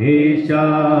 हे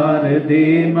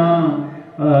शारदे माँ,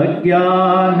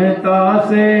 अज्ञानता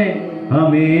से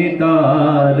हमें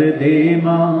तार दे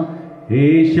माँ, हे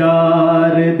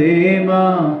शारदे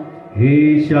माँ,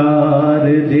 हे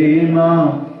शारदे माँ,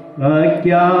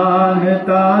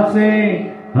 अज्ञानता से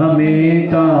हमें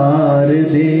तार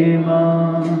दे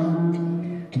माँ।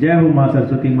 जय हो माँ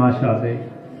सरस्वती, माँ शारदे।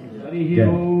 हरि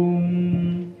ओम।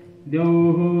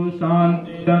 द्यौः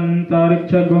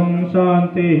शान्तिरन्तरिक्षगुं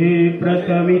शान्तिः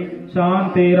पृथिवी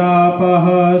शान्तिरापः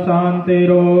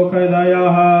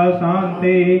शान्तिरोषधयः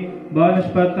शान्ति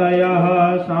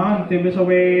वनस्पतयः शान्ति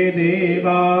विश्वे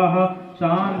देवाः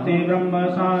शान्ति ब्रह्म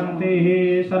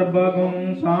शान्तिः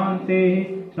सर्वगुं शान्तिः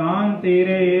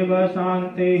शान्तिरेव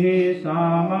शान्तिः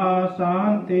सामा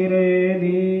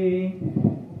शान्तिरेधि।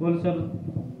 बोल सर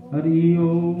हरि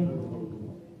ओम।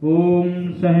 ओम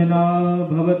सहना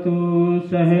भवतु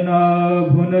सहना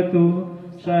भुनतु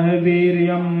सह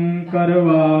वीर्यं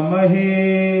करवामहे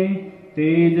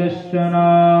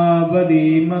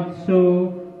तेजस्विनावधीमत्सु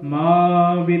मा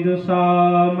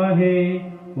विदुषामहे।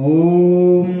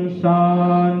 ओम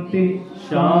शांति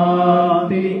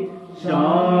शांति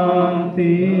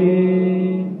शांति।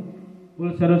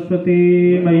 बोल सरस्वती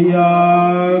मैया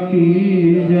की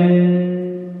जय।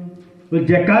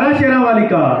 जयकारा शेरा वाली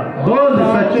का बोल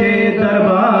सच्चे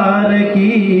दरबार की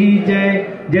जय।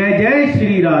 जय जय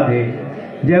श्री राधे।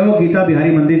 जय हो गीता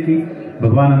बिहारी मंदिर की।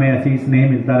 भगवान हमें ऐसी स्नेह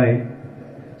मिलता रहे।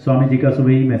 स्वामी जी का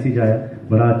सुबह ही मैसेज आया,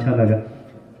 बड़ा अच्छा लगा।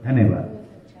 धन्यवाद।